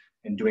going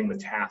and doing the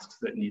tasks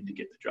that need to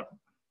get the job.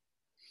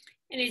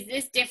 And is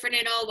this different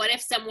at all? What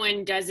if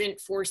someone doesn't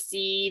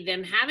foresee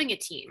them having a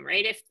team,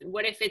 right?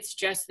 What if it's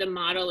just the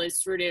model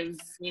is sort of,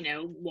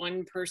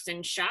 one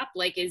person shop?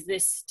 Like, is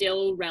this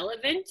still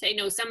relevant? I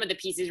know some of the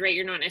pieces, right?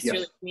 You're not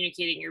necessarily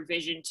communicating your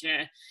vision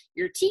to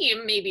your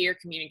team. Maybe you're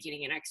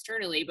communicating it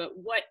externally, but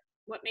what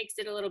makes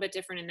it a little bit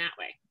different in that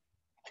way?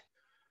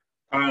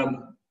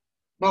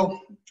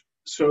 Well,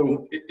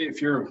 so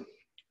if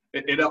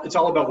it's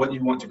all about what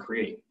you want to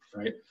create,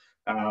 right?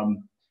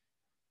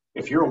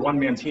 if you're a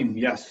one-man team,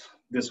 yes,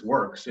 this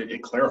works.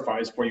 It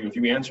clarifies for you. If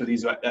you answer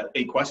these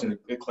 8 questions,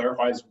 it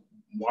clarifies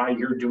why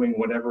you're doing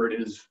whatever it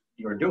is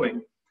you're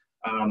doing.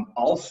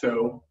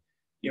 Also,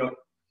 you know,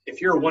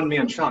 if you're a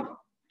one-man shop,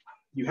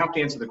 you have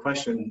to answer the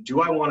question,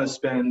 do I want to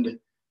spend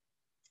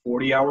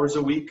 40 hours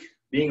a week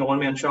being a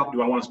one-man shop?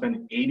 Do I want to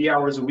spend 80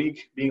 hours a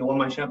week being a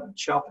one-man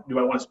shop? Do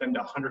I want to spend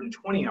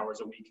 120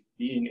 hours a week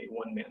being a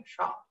one-man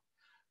shop?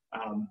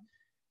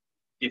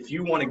 If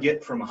you want to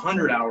get from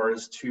 100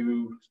 hours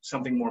to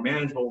something more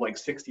manageable, like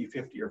 60,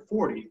 50, or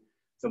 40,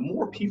 the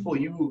more people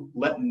you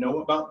let know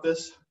about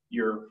this,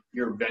 your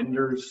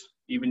vendors,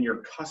 even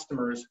your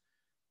customers,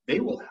 they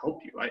will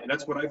help you.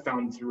 That's what I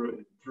found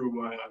through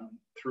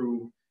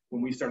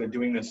when we started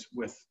doing this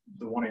with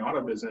the 1A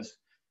Auto business.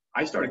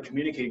 I started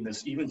communicating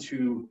this even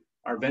to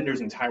our vendors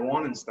in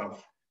Taiwan and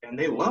stuff, and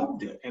they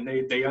loved it, and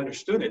they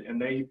understood it,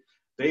 and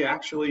they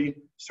actually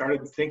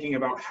started thinking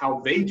about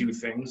how they do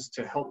things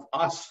to help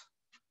us,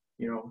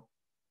 you know,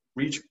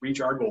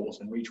 reach our goals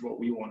and reach what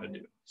we want to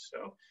do.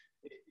 So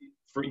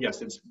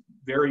yes, it's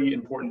very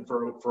important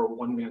for a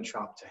one-man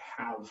shop to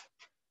have,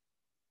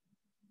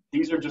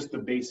 these are just the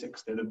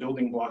basics. They're the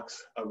building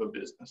blocks of a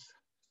business.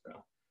 So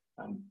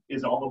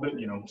is all of it,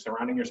 you know,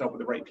 surrounding yourself with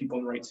the right people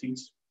in the right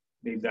seats?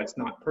 Maybe that's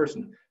not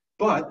person.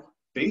 But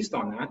based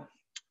on that,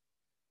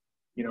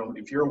 you know,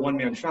 if you're a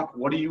one-man shop,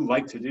 what do you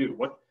like to do?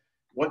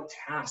 What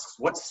tasks,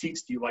 what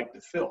seats do you like to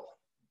fill?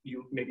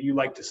 Maybe you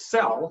like to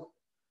sell,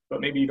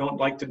 but maybe you don't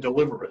like to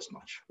deliver as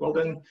much. Well,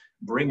 then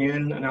bring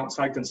in an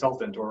outside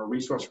consultant or a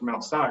resource from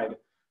outside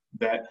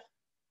that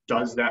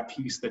does that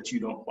piece that you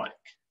don't like.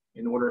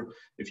 In order,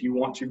 if you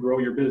want to grow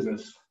your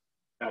business,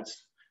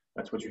 that's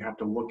what you have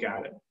to look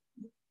at it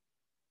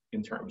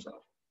in terms of.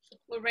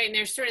 Well, right, and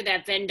there's sort of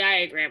that Venn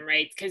diagram,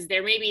 right? Because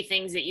there may be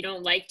things that you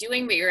don't like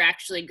doing, but you're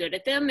actually good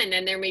at them. And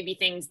then there may be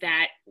things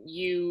that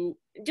you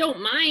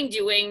don't mind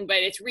doing, but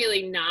it's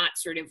really not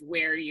sort of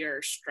where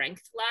your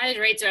strength lies,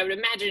 right? So I would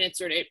imagine it's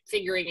sort of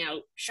figuring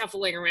out,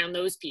 shuffling around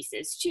those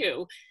pieces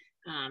too,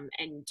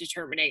 and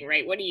determining,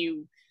 right, what do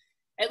you,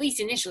 at least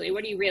initially,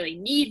 what do you really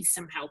need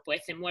some help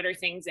with? And what are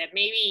things that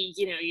maybe,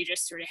 you know, you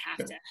just sort of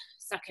have to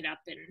suck it up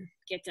and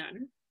get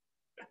done?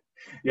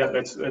 Yeah,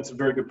 that's a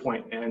very good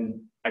point.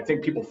 And I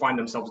think people find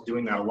themselves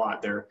doing that a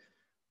lot. They're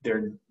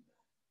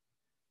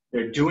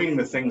doing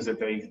the things that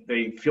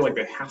they feel like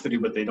they have to do,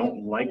 but they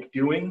don't like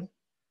doing,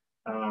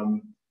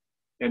 and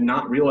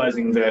not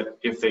realizing that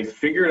if they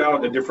figured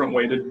out a different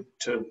way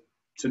to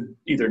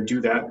either do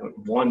that,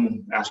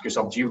 one, ask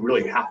yourself, do you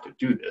really have to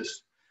do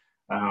this?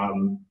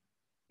 And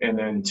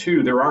then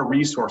two, there are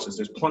resources.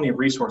 There's plenty of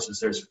resources.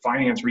 There's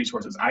finance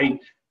resources. I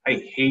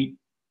hate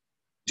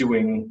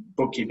doing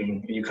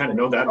bookkeeping, and you kind of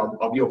know that.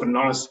 I'll be open and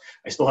honest.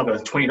 I still have a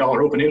 $20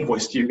 open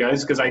invoice to you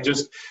guys because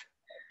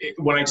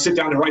when I sit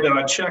down and write out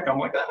a check, I'm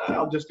like,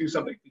 I'll just do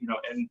something, you know.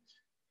 And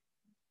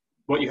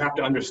what you have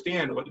to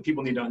understand, what the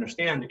people need to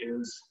understand,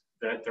 is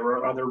that there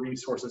are other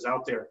resources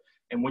out there.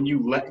 And when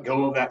you let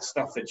go of that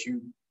stuff that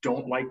you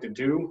don't like to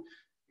do,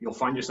 you'll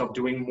find yourself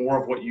doing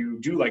more of what you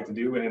do like to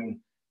do, and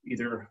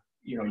either,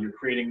 you know, you're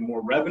creating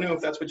more revenue if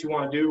that's what you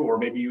want to do, or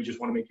maybe you just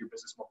want to make your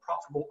business more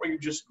profitable, or you're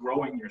just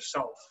growing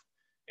yourself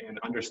and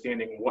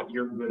understanding what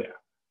you're good at.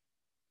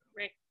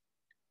 Right.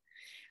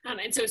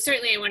 And so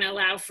certainly I want to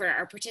allow for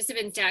our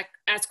participants to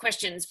ask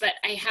questions, but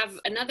I have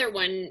another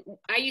one.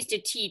 I used to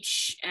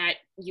teach at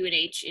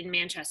UNH in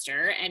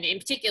Manchester, and in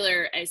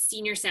particular a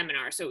senior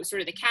seminar. So it was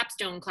sort of the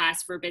capstone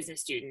class for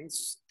business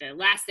students, the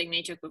last thing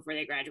they took before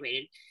they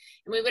graduated.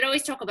 And we would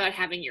always talk about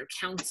having your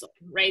counsel,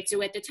 right?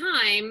 So at the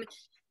time,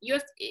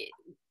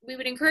 we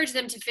would encourage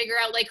them to figure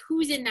out, like,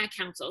 who's in that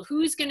council,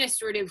 who's going to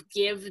sort of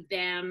give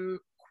them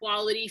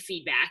quality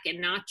feedback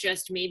and not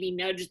just maybe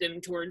nudge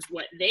them towards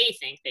what they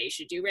think they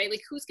should do, right?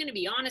 Like, who's going to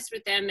be honest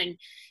with them? And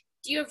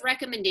do you have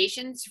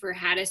recommendations for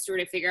how to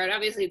sort of figure out,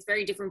 obviously it's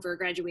very different for a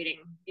graduating,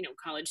 you know,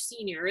 college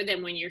senior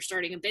than when you're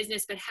starting a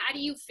business, but how do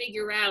you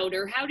figure out,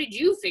 or how did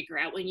you figure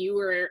out when you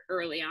were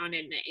early on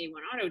in the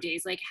A1 Auto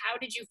days, like, how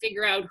did you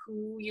figure out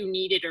who you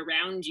needed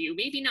around you?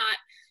 Maybe not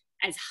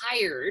as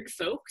hired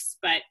folks,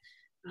 but,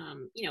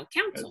 you know,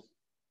 counsel.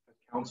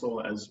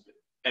 Counsel as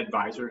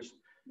advisors.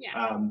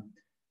 Yeah.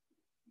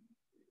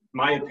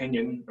 My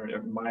opinion, or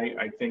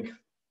I think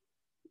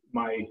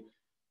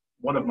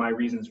one of my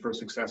reasons for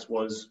success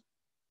was,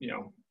 you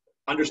know,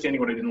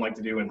 understanding what I didn't like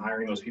to do and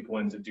hiring those people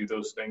in to do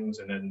those things,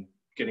 and then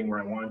getting where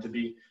I wanted to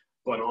be,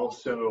 but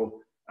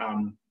also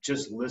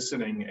just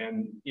listening.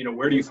 And, you know,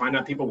 where do you find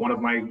that people? One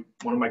of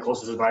my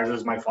closest advisors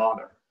is my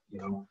father.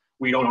 You know,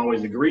 we don't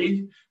always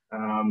agree,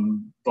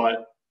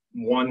 but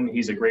one,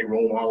 he's a great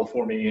role model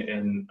for me,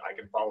 and I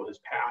can follow his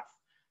path.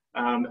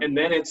 And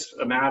then it's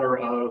a matter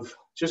of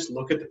just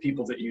look at the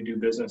people that you do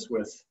business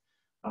with.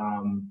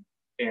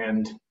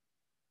 And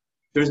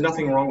there's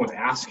nothing wrong with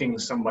asking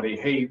somebody,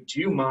 hey, do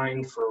you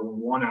mind for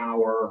 1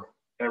 hour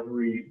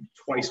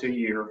twice a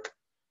year,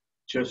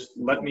 just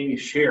let me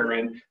share?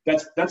 And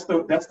that's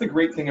the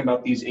great thing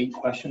about these 8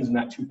 questions in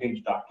that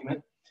 2-page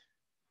document.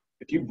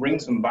 If you bring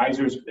some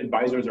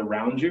advisors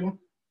around you,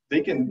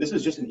 this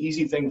is just an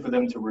easy thing for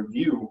them to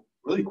review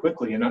really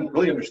quickly and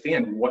really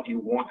understand what you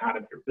want out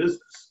of your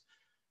business.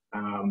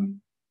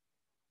 And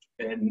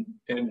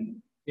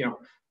you know,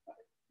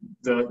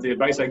 the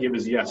advice I give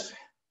is, yes,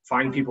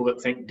 find people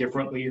that think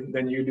differently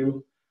than you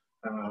do,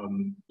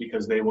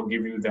 because they will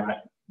give you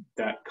that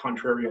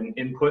contrarian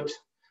input,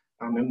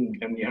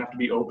 and you have to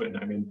be open.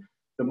 I mean,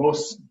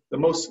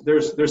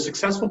 there's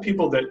successful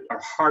people that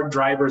are hard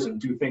drivers and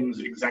do things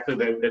exactly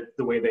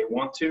the way they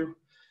want to,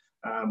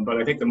 but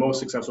I think the most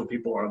successful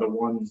people are the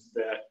ones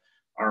that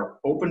are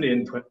open to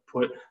input,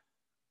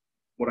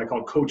 what I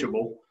call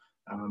coachable.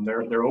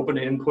 They're open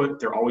to input.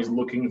 They're always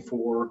looking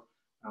for,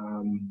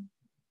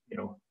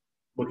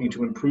 looking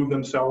to improve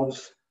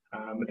themselves,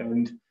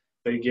 and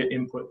they get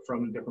input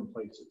from different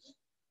places.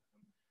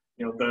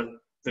 You know,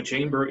 the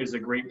chamber is a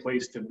great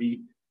place to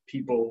meet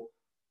people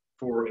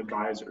for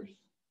advisors.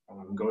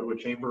 Go to a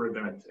chamber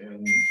event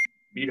and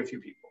meet a few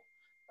people.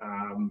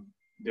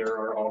 There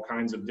are all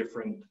kinds of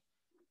different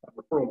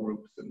referral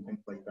groups and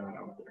things like that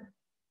out there.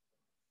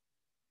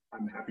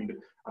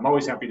 I'm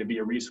always happy to be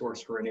a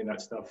resource for any of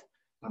that stuff.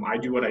 I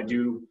do what I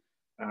do,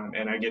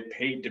 and I get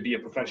paid to be a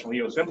professional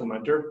EOS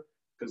implementer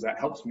because that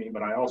helps me,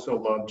 but I also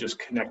love just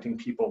connecting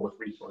people with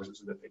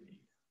resources that they need.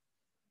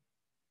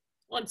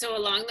 Well, and so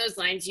along those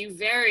lines, you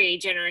very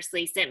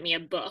generously sent me a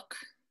book,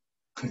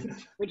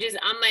 which is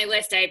on my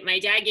list. My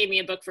dad gave me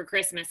a book for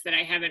Christmas that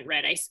I haven't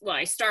read.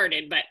 I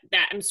started, but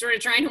that I'm sort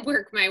of trying to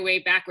work my way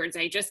backwards.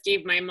 I just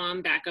gave my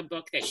mom back a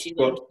book that she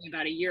loaned me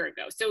about a year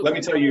ago. So let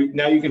me tell you,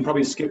 now you can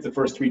probably skip the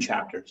first 3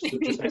 chapters.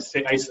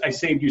 So I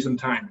saved you some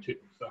time too.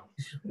 So.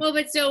 Well,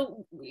 but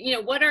so, you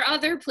know, what are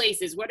other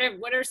places? What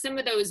are some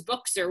of those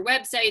books or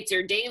websites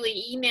or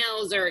daily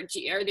emails, or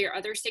are there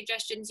other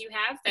suggestions you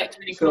have that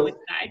kind of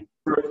coincide?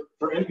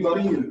 For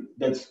anybody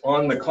that's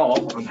on the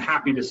call, I'm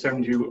happy to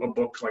send you a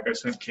book like I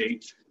sent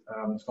Kate.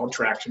 It's called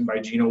Traction by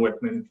Gino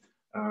Wickman.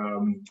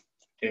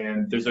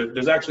 And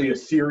there's actually a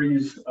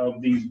series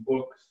of these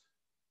books.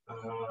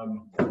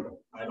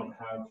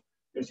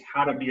 There's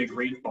How to Be a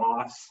Great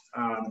Boss.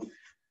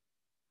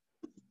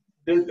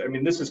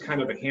 This is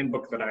kind of the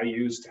handbook that I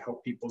use to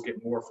help people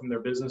get more from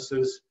their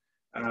businesses.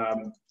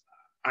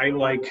 I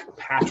like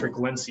Patrick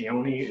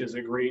Lencioni is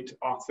a great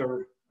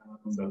author.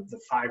 The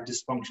 5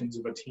 Dysfunctions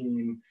of a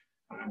Team.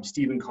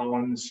 Stephen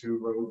Collins, who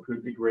wrote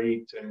Could Be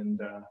Great and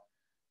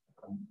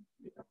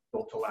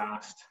Built to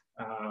Last.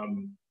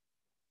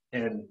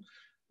 And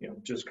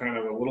just kind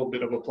of a little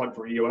bit of a plug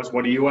for EOS.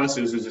 What EOS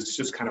is it's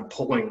just kind of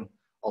pulling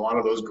a lot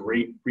of those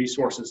great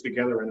resources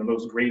together and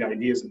those great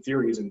ideas and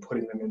theories and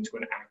putting them into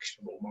an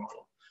actionable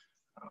model.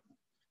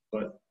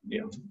 But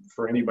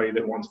for anybody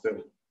that wants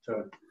to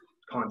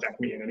contact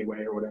me in any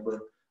way or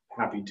whatever,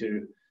 happy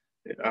to.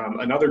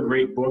 Another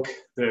great book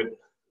that,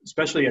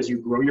 especially as you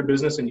grow your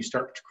business and you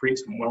start to create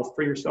some wealth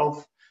for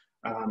yourself,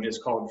 is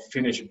called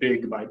Finish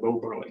Big by Bo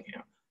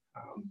Burlingham.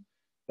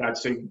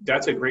 That's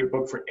a great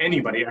book for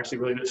anybody actually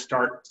really to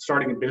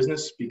starting a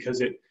business,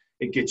 because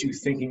it gets you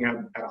thinking at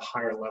a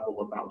higher level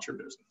about your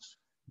business.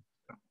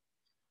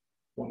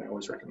 One I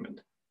always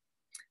recommend.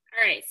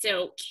 All right,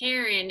 so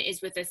Karen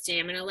is with us today.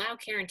 I'm going to allow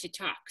Karen to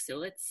talk. So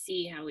let's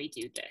see how we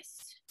do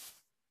this.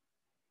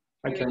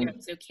 Hi,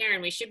 Karen. So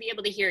Karen, we should be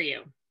able to hear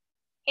you.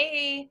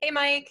 Hey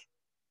Mike.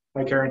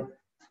 Hi, Karen.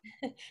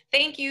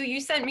 Thank you. You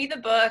sent me the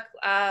book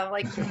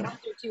like a month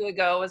or 2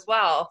 ago as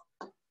well.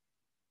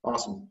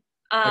 Awesome.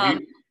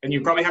 And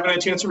you probably haven't had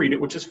a chance to read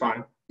it, which is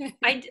fine.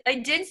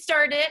 I did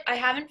start it. I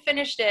haven't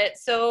finished it.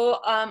 So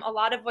a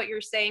lot of what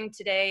you're saying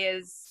today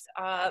is,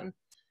 I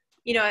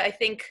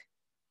think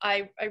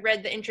I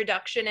read the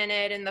introduction in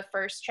it in the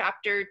first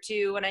chapter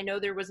too, and I know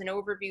there was an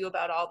overview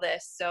about all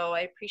this. So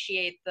I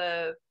appreciate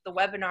the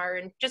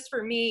webinar. And just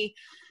for me,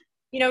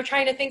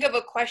 trying to think of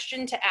a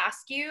question to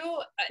ask you,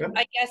 yeah.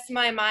 I guess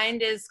my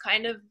mind is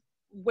kind of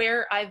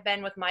where I've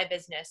been with my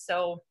business.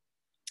 So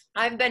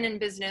I've been in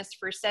business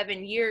for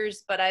 7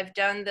 years, but I've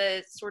done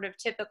the sort of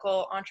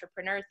typical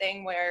entrepreneur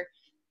thing where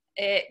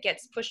it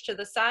gets pushed to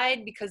the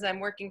side because I'm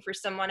working for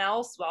someone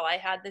else while I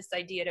had this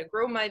idea to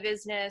grow my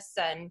business.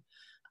 And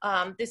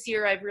this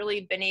year I've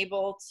really been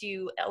able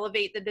to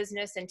elevate the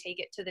business and take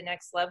it to the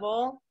next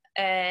level.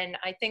 And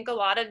I think a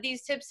lot of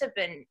these tips have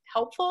been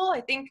helpful.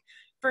 I think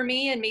for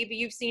me, and maybe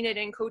you've seen it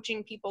in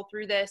coaching people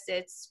through this,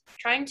 it's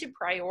trying to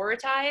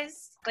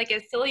prioritize, like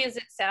as silly as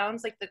it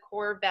sounds, like the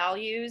core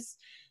values.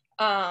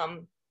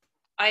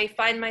 I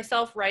find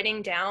myself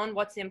writing down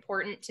what's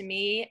important to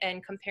me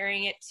and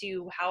comparing it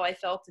to how I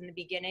felt in the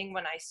beginning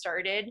when I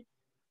started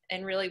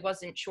and really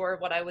wasn't sure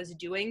what I was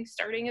doing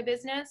starting a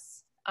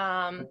business.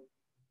 And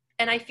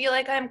I feel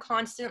like I'm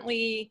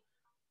constantly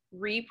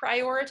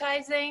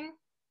reprioritizing.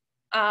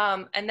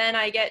 And then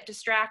I get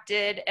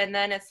distracted, and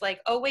then it's like,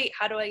 oh wait,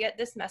 how do I get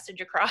this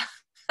message across?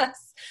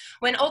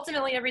 When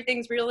ultimately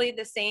everything's really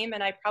the same,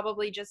 and I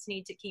probably just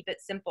need to keep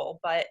it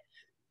simple. But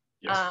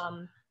yes.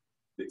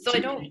 So I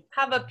don't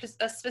have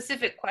a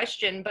specific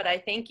question, but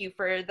I thank you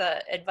for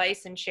the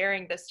advice and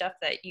sharing the stuff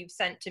that you've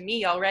sent to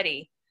me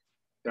already.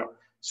 Yeah.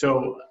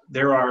 So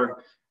there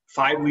are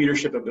 5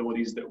 leadership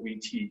abilities that we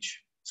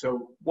teach.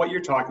 So what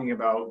you're talking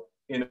about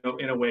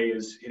in a way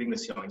is hitting the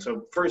ceiling.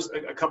 So first,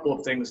 a couple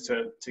of things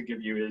to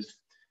give you is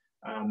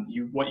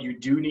what you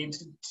do need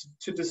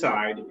to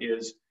decide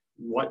is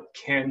what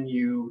can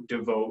you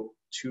devote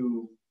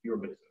to your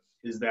business.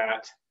 Is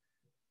that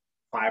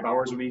 5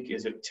 hours a week?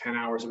 Is it 10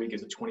 hours a week?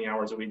 Is it 20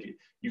 hours a week?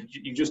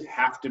 You just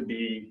have to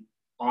be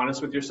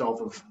honest with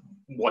yourself of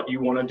what you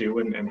want to do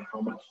and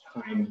how much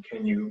time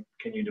can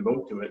you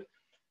devote to it.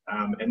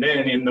 And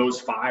then in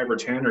those 5 or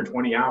 10 or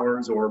 20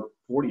 hours or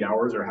 40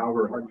 hours or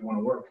however hard you want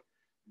to work,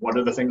 what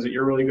are the things that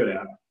you're really good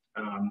at?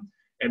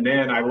 And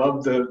then I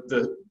love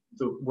the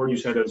word you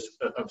said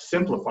of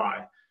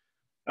simplify.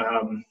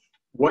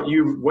 What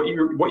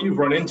you've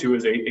run into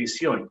is a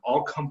ceiling.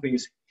 All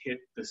companies hit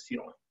the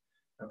ceiling.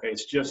 Okay,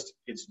 it's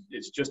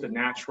just a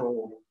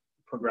natural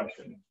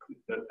progression.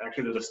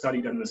 Actually, there's a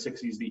study done in the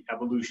 60s, the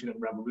evolution and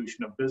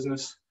revolution of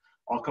business.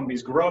 All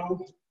companies grow,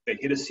 they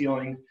hit a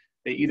ceiling,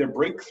 they either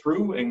break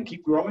through and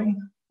keep growing,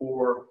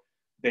 or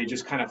they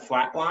just kind of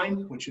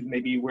flatline, which is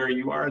maybe where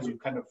you are, as you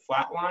kind of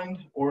flatlined,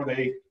 or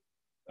they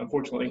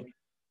unfortunately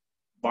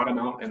bottom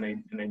out and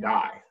they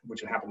die,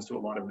 which happens to a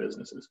lot of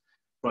businesses.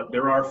 But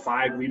there are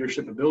 5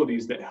 leadership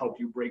abilities that help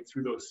you break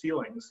through those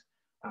ceilings.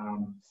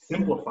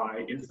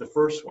 Simplify is the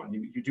first one.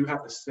 You do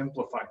have to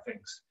simplify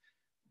things.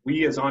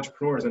 We as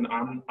entrepreneurs, and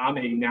I'm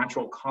a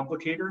natural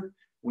complicator.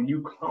 When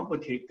you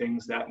complicate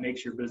things, that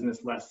makes your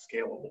business less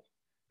scalable.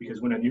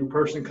 Because when a new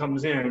person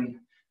comes in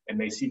and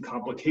they see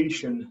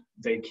complication,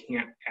 they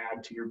can't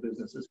add to your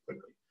business as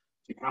quickly.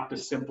 So you have to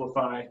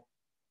simplify.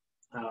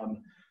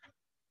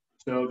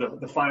 So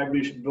the 5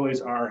 leadership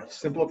abilities are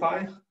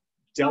simplify,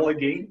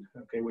 delegate,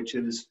 okay, which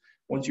is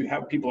once you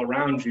have people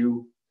around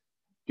you,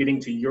 getting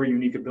to your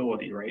unique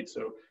ability, right?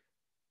 So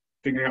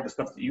figuring out the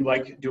stuff that you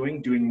like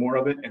doing more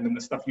of it, and then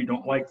the stuff you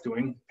don't like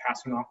doing,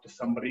 passing off to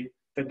somebody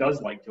that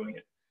does like doing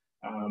it.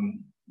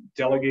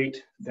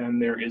 Delegate, then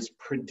there is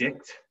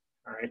predict,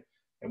 all right?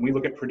 And we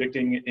look at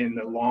predicting in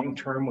the long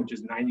term, which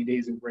is 90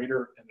 days and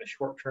greater, and the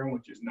short term,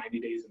 which is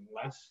 90 days and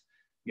less.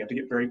 You have to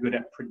get very good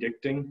at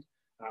predicting.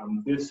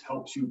 This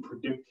helps you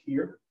predict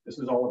here. This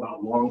is all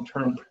about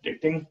long-term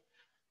predicting.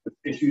 The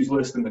issues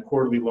list and the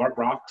quarterly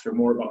rocks are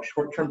more about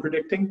short-term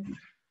predicting.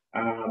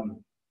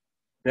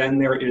 Then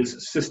there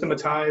is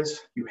systematize.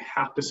 You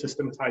have to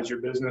systematize your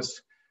business,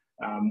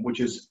 which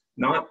is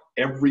not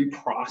every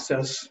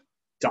process,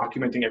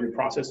 documenting every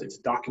process.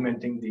 It's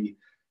documenting the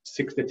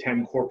 6 to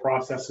 10 core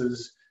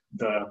processes,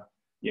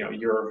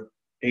 your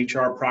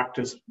HR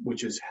practice,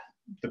 which is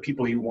the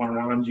people you want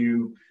around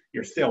you,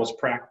 your sales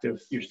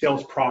practice, your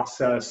sales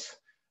process,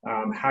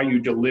 how you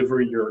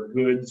deliver your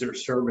goods or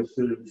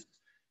services,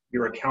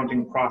 your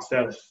accounting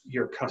process,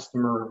 your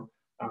customer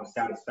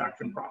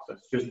satisfaction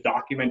process, just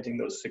documenting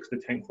those 6 to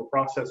 10 core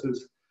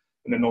processes.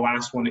 And then the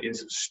last one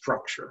is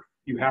structure.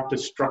 You have to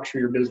structure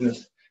your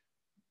business.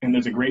 And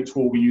there's a great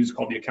tool we use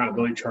called the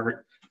accountability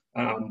chart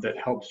that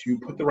helps you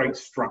put the right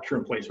structure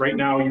in place. Right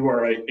now, you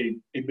are a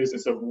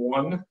business of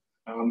 1,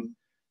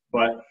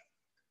 but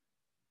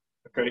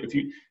okay,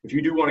 if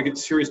you do want to get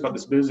serious about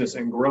this business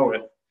and grow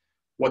it,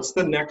 what's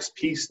the next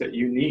piece that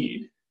you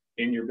need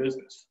in your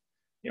business?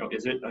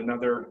 Is it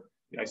another?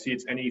 I see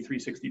it's any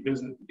 360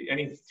 business,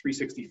 any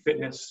 360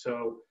 fitness.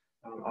 So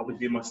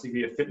obviously it must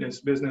be a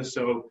fitness business.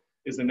 So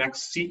is the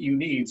next seat you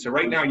need? So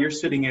right now you're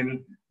sitting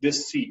in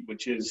this seat,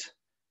 which is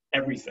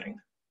everything,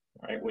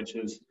 right? Which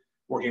is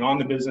working on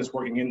the business,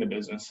 working in the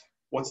business.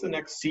 What's the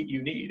next seat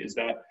you need? Is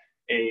that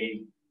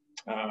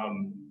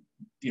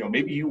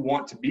maybe you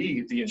want to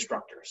be the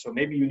instructor. So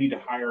maybe you need to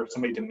hire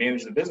somebody to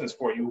manage the business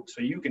for you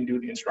so you can do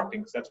the instructing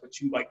because that's what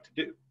you like to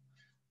do.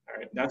 All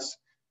right, that's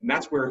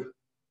where,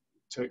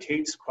 to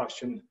Kate's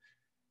question,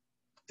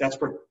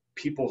 that's where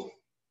people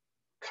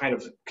kind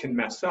of can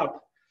mess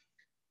up.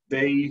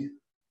 They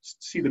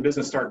see the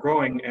business start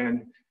growing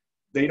and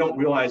they don't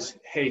realize,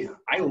 hey,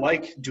 I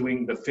like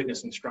doing the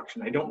fitness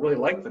instruction. I don't really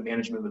like the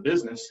management of the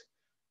business,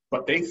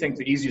 but they think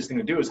the easiest thing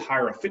to do is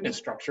hire a fitness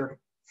instructor,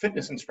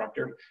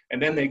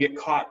 and then they get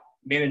caught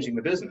managing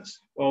the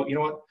business. Well, you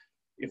know what?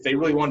 If they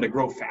really wanted to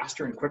grow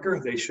faster and quicker,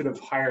 they should have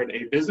hired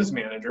a business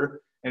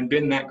manager and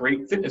been that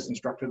great fitness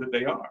instructor that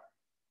they are.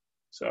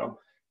 So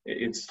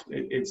it's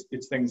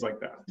things like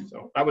that.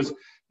 So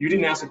you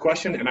didn't ask a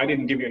question and I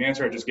didn't give you an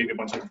answer. I just gave you a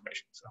bunch of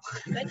information. So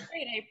that's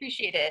great. I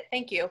appreciate it.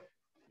 Thank you.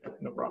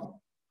 No problem.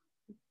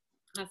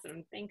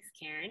 Awesome. Thanks,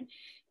 Karen.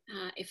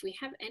 If we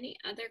have any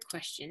other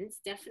questions,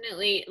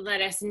 definitely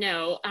let us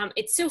know.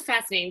 It's so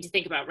fascinating to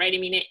think about, right? I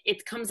mean,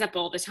 it comes up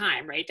all the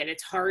time, right? That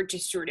it's hard to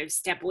sort of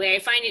step away. I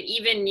find it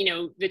even,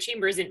 the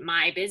chamber isn't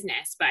my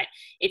business, but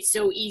it's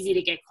so easy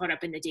to get caught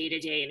up in the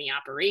day-to-day and the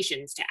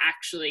operations to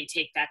actually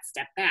take that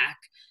step back.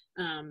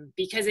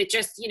 Because it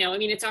just,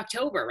 it's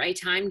October, right?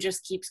 Time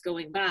just keeps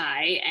going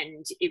by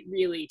and it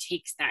really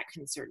takes that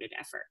concerted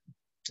effort.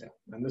 Yeah.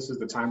 And this is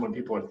the time when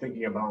people are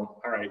thinking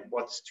about, all right,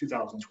 what's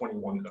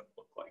 2021 going to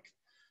look like?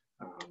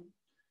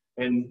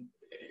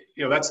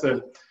 That's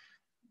the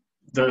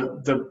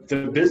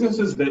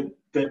businesses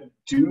that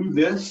do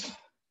this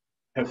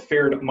have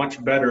fared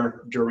much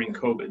better during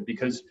COVID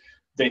because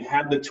they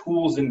had the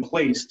tools in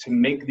place to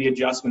make the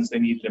adjustments they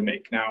needed to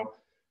make. Now,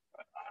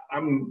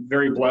 I'm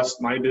very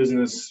blessed. My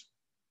business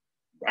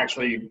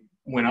actually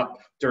went up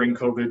during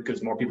COVID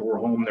because more people were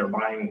home. They're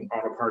buying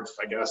auto parts,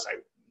 I guess.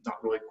 I'm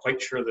not really quite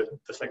sure the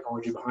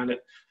psychology behind it.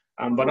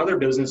 But other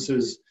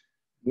businesses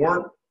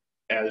weren't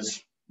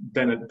as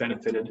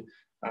benefited.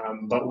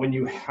 But when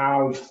you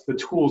have the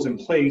tools in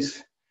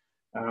place,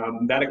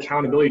 that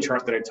accountability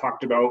chart that I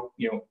talked about,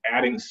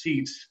 adding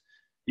seats,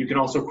 you can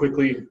also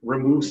quickly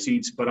remove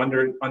seats, but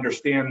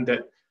understand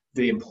that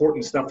the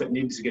important stuff that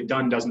needs to get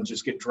done doesn't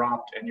just get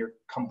dropped and your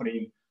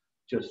company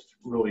just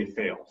really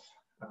fails.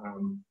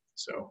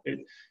 So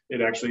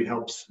it actually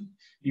helps.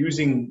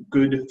 Using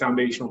good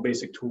foundational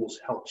basic tools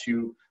helps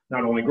you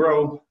not only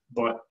grow,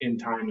 but in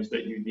times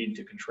that you need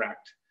to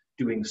contract,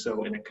 doing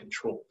so in a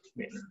controlled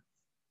manner.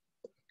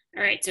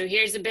 All right, so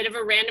here's a bit of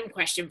a random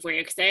question for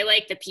you, because I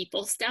like the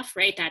people stuff,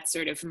 right? That's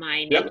sort of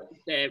mine, Yep.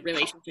 The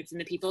relationships and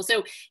the people.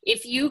 So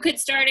if you could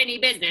start any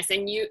business,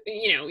 and you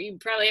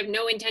probably have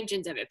no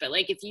intentions of it, but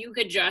like if you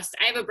could I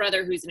have a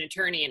brother who's an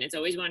attorney and has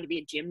always wanted to be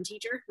a gym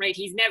teacher, right?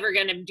 He's never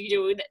going to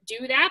do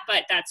that,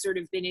 but that's sort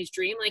of been his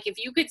dream. Like if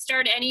you could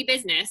start any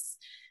business,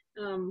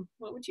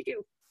 what would you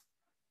do?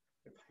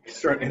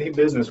 Start any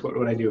business, what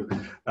would I do?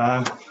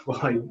 Well,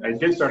 I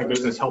did start a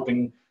business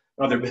helping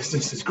other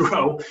businesses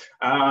grow.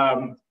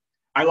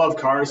 I love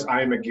cars.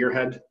 I am a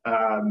gearhead.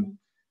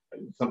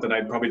 Something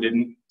I probably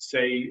didn't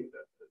say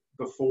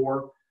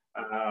before,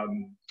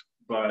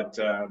 but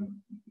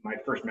my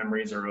first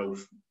memories are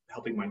of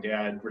helping my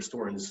dad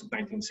restore his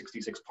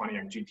 1966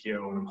 Pontiac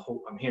GTO, and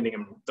I'm handing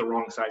him the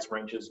wrong size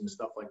wrenches and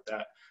stuff like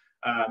that.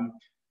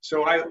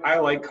 So I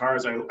like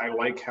cars. I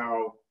like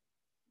how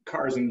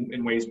cars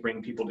in ways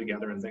bring people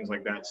together and things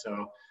like that.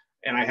 So,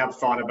 and I have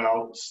thought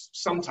about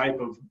some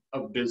type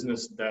of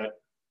business that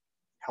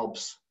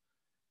helps,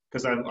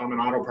 because I'm an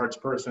auto parts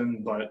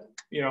person, but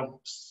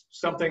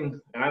something,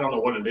 and I don't know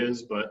what it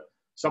is, but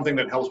something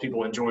that helps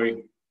people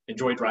enjoy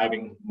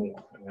driving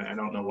more. And I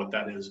don't know what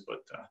that is, but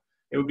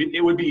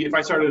it would be if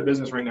I started a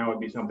business right now, it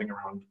would be something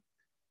around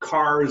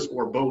cars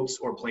or boats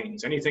or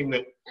planes. Anything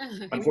that,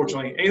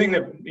 unfortunately, anything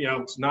that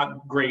it's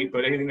not great,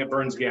 but anything that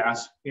burns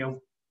gas.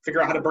 Figure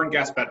out how to burn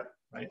gas better,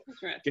 right?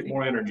 Right. Get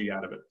more energy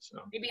out of it. So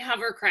maybe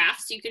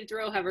hovercrafts. You could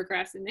throw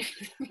hovercrafts in there.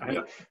 I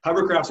know.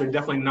 Hovercrafts are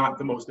definitely not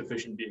the most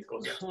efficient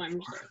vehicles. No,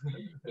 I'm sure.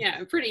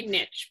 Yeah, pretty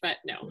niche, but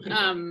no.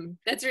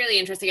 That's really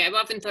interesting. I've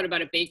often thought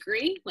about a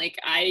bakery. Like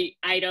I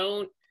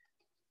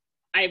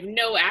have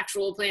no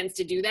actual plans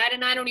to do that,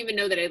 and I don't even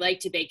know that I like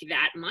to bake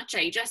that much.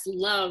 I just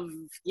love,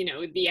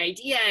 the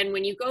idea. And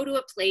when you go to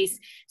a place,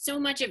 so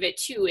much of it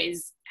too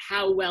is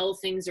how well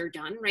things are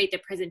done, right? The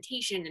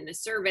presentation and the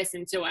service.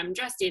 And so I'm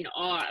just in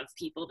awe of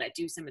people that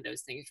do some of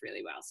those things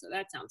really well. So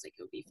that sounds like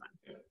it would be fun.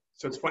 Yeah.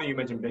 So it's funny you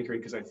mentioned bakery,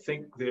 because I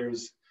think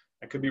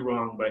I could be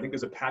wrong, but I think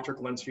there's a Patrick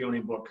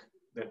Lencioni book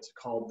that's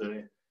called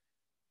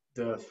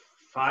the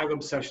 5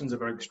 Obsessions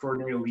of an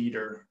Extraordinary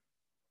Leader,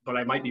 but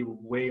I might be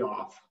way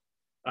off.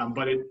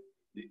 But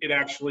it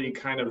actually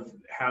kind of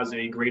has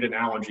a great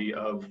analogy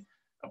of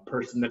a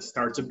person that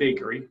starts a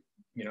bakery.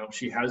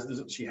 She has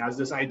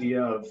this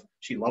idea of,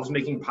 she loves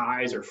making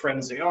pies. Her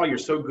friends say, "Oh, you're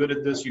so good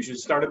at this, you should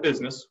start a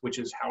business," which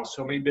is how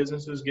so many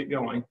businesses get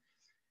going.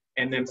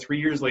 And then 3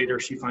 years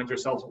later, she finds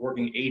herself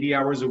working 80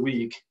 hours a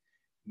week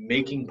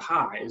making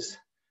pies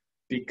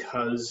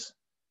because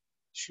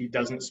she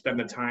doesn't spend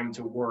the time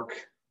to work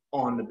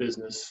on the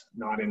business,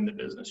 not in the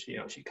business.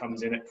 She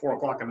comes in at 4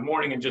 o'clock in the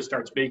morning and just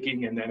starts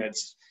baking, and then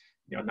it's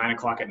 9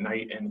 o'clock at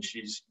night and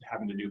she's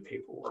having to do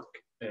paperwork.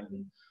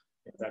 And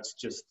that's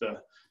just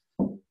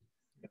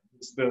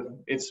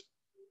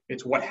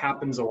it's what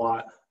happens a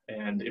lot.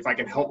 And if I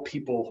can help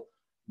people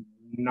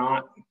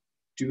not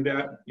do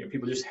that,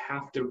 people just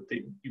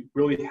you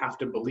really have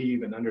to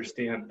believe and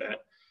understand that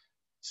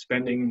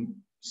spending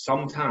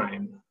some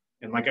time,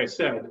 and like I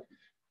said,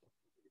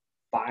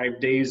 5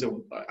 days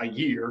a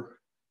year,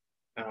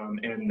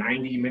 and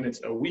 90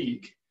 minutes a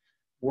week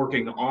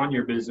working on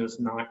your business,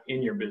 not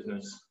in your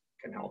business,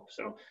 can help.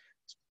 So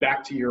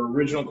back to your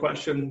original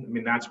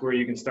question, that's where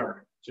you can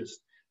start. Just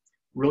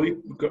really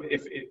go,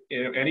 if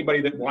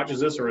anybody that watches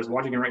this or is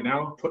watching it right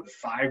now, put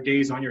 5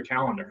 days on your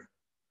calendar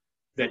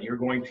that you're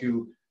going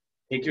to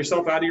take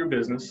yourself out of your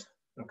business.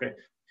 Okay.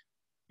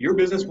 Your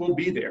business will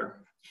be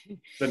there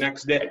the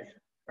next day.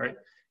 All right.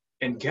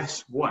 And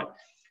guess what?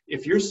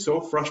 If you're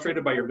so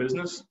frustrated by your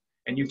business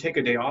and you take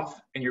a day off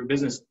and your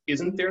business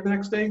isn't there the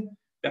next day,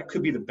 that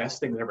could be the best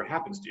thing that ever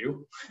happens to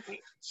you.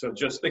 So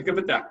just think of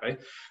it that way.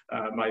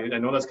 I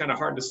know that's kind of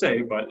hard to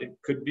say, but it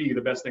could be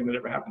the best thing that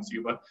ever happens to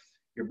you. But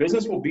your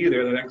business will be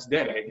there the next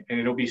day, and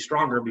it'll be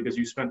stronger because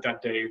you spent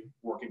that day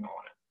working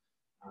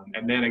on it.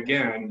 And then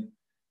again,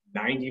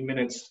 90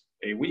 minutes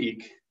a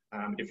week.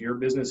 If your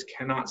business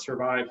cannot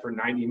survive for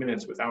 90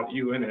 minutes without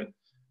you in it,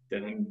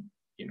 then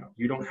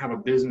you don't have a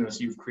business.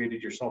 You've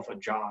created yourself a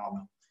job.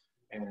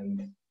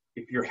 And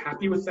if you're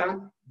happy with that,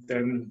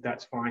 then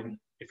that's fine.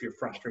 If you're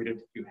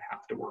frustrated, you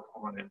have to work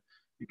on it.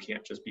 You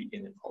can't just be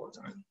in it all the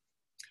time.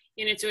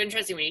 And it's so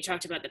interesting when you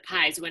talked about the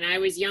pies. When I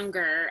was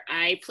younger,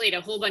 I played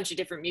a whole bunch of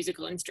different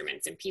musical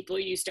instruments, and people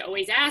used to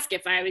always ask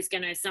if I was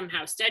going to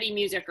somehow study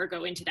music or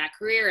go into that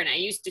career. And I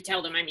used to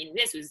tell them, I mean,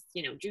 this was,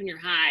 you know, junior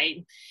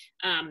high,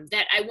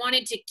 that I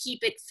wanted to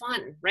keep it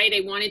fun, right?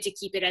 I wanted to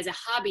keep it as a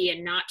hobby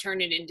and not turn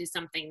it into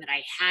something that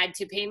I had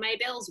to pay my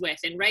bills with.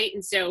 And right.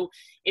 And so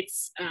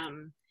it's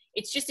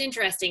just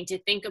interesting to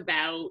think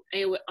about.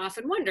 I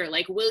often wonder,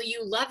 like, will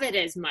you love it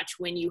as much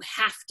when you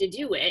have to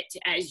do it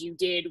as you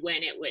did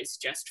when it was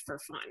just for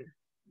fun?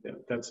 Yeah,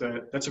 that's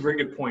a very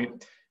good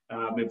point.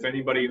 If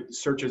anybody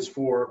searches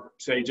for,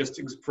 say,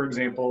 just for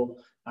example,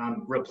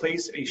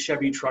 replace a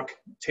Chevy truck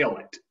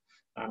taillight.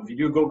 If you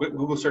do a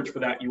Google search for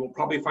that, you will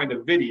probably find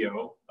a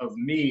video of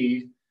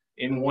me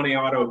in 1A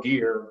Auto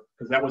gear,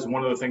 because that was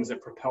one of the things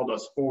that propelled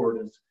us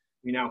forward. Is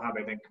we now have,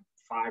 I think,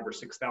 5,000 or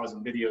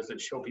 6,000 videos that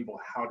show people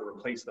how to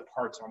replace the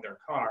parts on their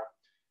car.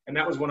 And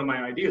that was one of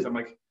my ideas. I'm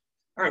like,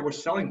 all right, we're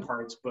selling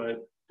parts,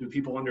 but do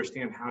people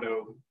understand how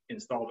to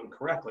install them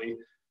correctly?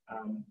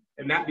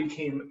 And that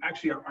became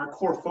actually our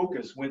core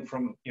focus. Went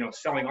from, you know,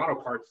 selling auto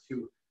parts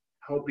to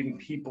helping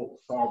people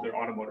solve their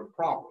automotive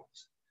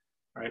problems,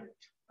 right?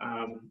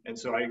 And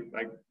so I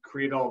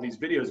created all these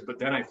videos, but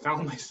then I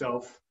found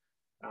myself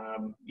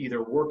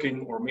either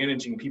working or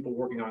managing people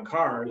working on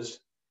cars.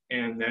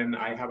 And then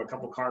I have a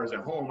couple cars at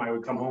home. I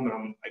would come home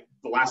and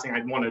the last thing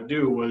I'd want to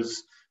do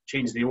was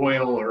change the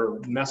oil or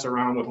mess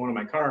around with one of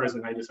my cars.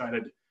 And I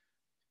decided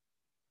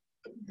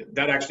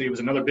that actually was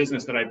another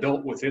business that I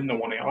built within the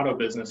 1A Auto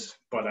business,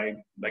 but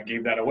I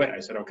gave that away. I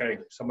said, okay,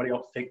 somebody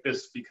else take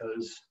this,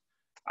 because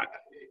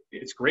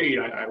it's great.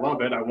 I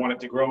love it. I want it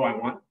to grow. I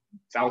want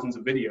thousands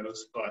of videos,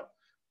 but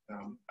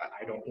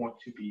I don't want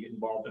to be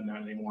involved in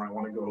that anymore. I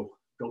want to go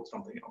build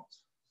something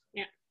else.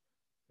 Yeah.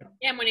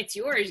 Yeah, and when it's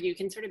yours, you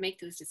can sort of make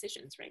those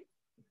decisions, right?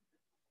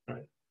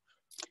 Right.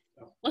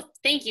 Well,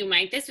 thank you,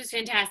 Mike. This was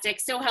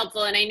fantastic, so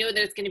helpful, and I know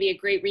that it's going to be a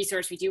great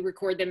resource. We do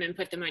record them and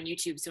put them on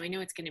YouTube, so I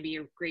know it's going to be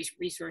a great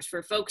resource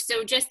for folks.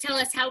 So just tell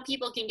us how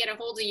people can get a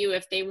hold of you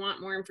if they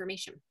want more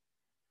information.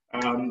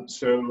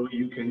 So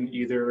you can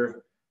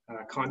either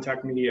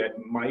contact me at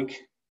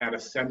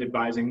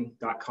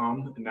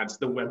mike@ascendadvising.com, and that's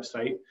the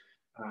website.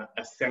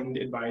 Ascend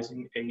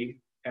Advising,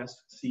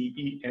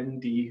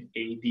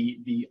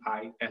 ASCENDADVISING,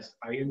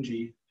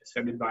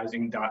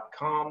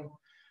 ascendadvising.com.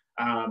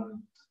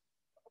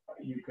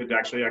 You could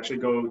actually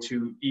go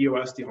to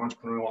EOS, the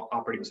Entrepreneurial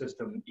Operating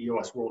System,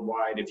 EOS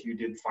Worldwide. If you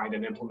did find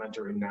an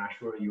implementer in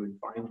Nashua, you would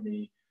find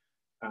me.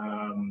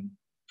 And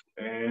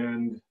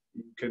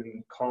you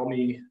can call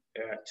me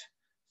at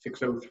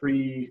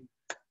 603.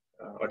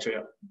 Actually,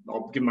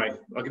 I'll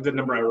give the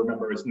number I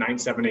remember is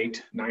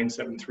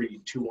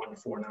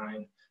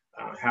 978-973-2149.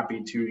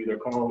 Happy to either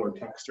call or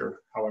text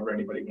or however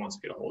anybody wants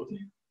to get a hold of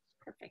me.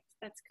 Perfect.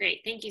 That's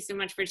great. Thank you so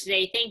much for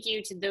today. Thank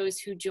you to those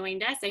who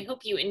joined us. I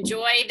hope you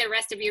enjoy the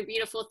rest of your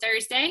beautiful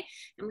Thursday,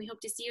 and we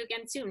hope to see you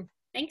again soon.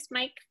 Thanks,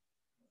 Mike.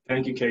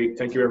 Thank you, Kate.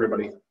 Thank you,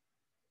 everybody.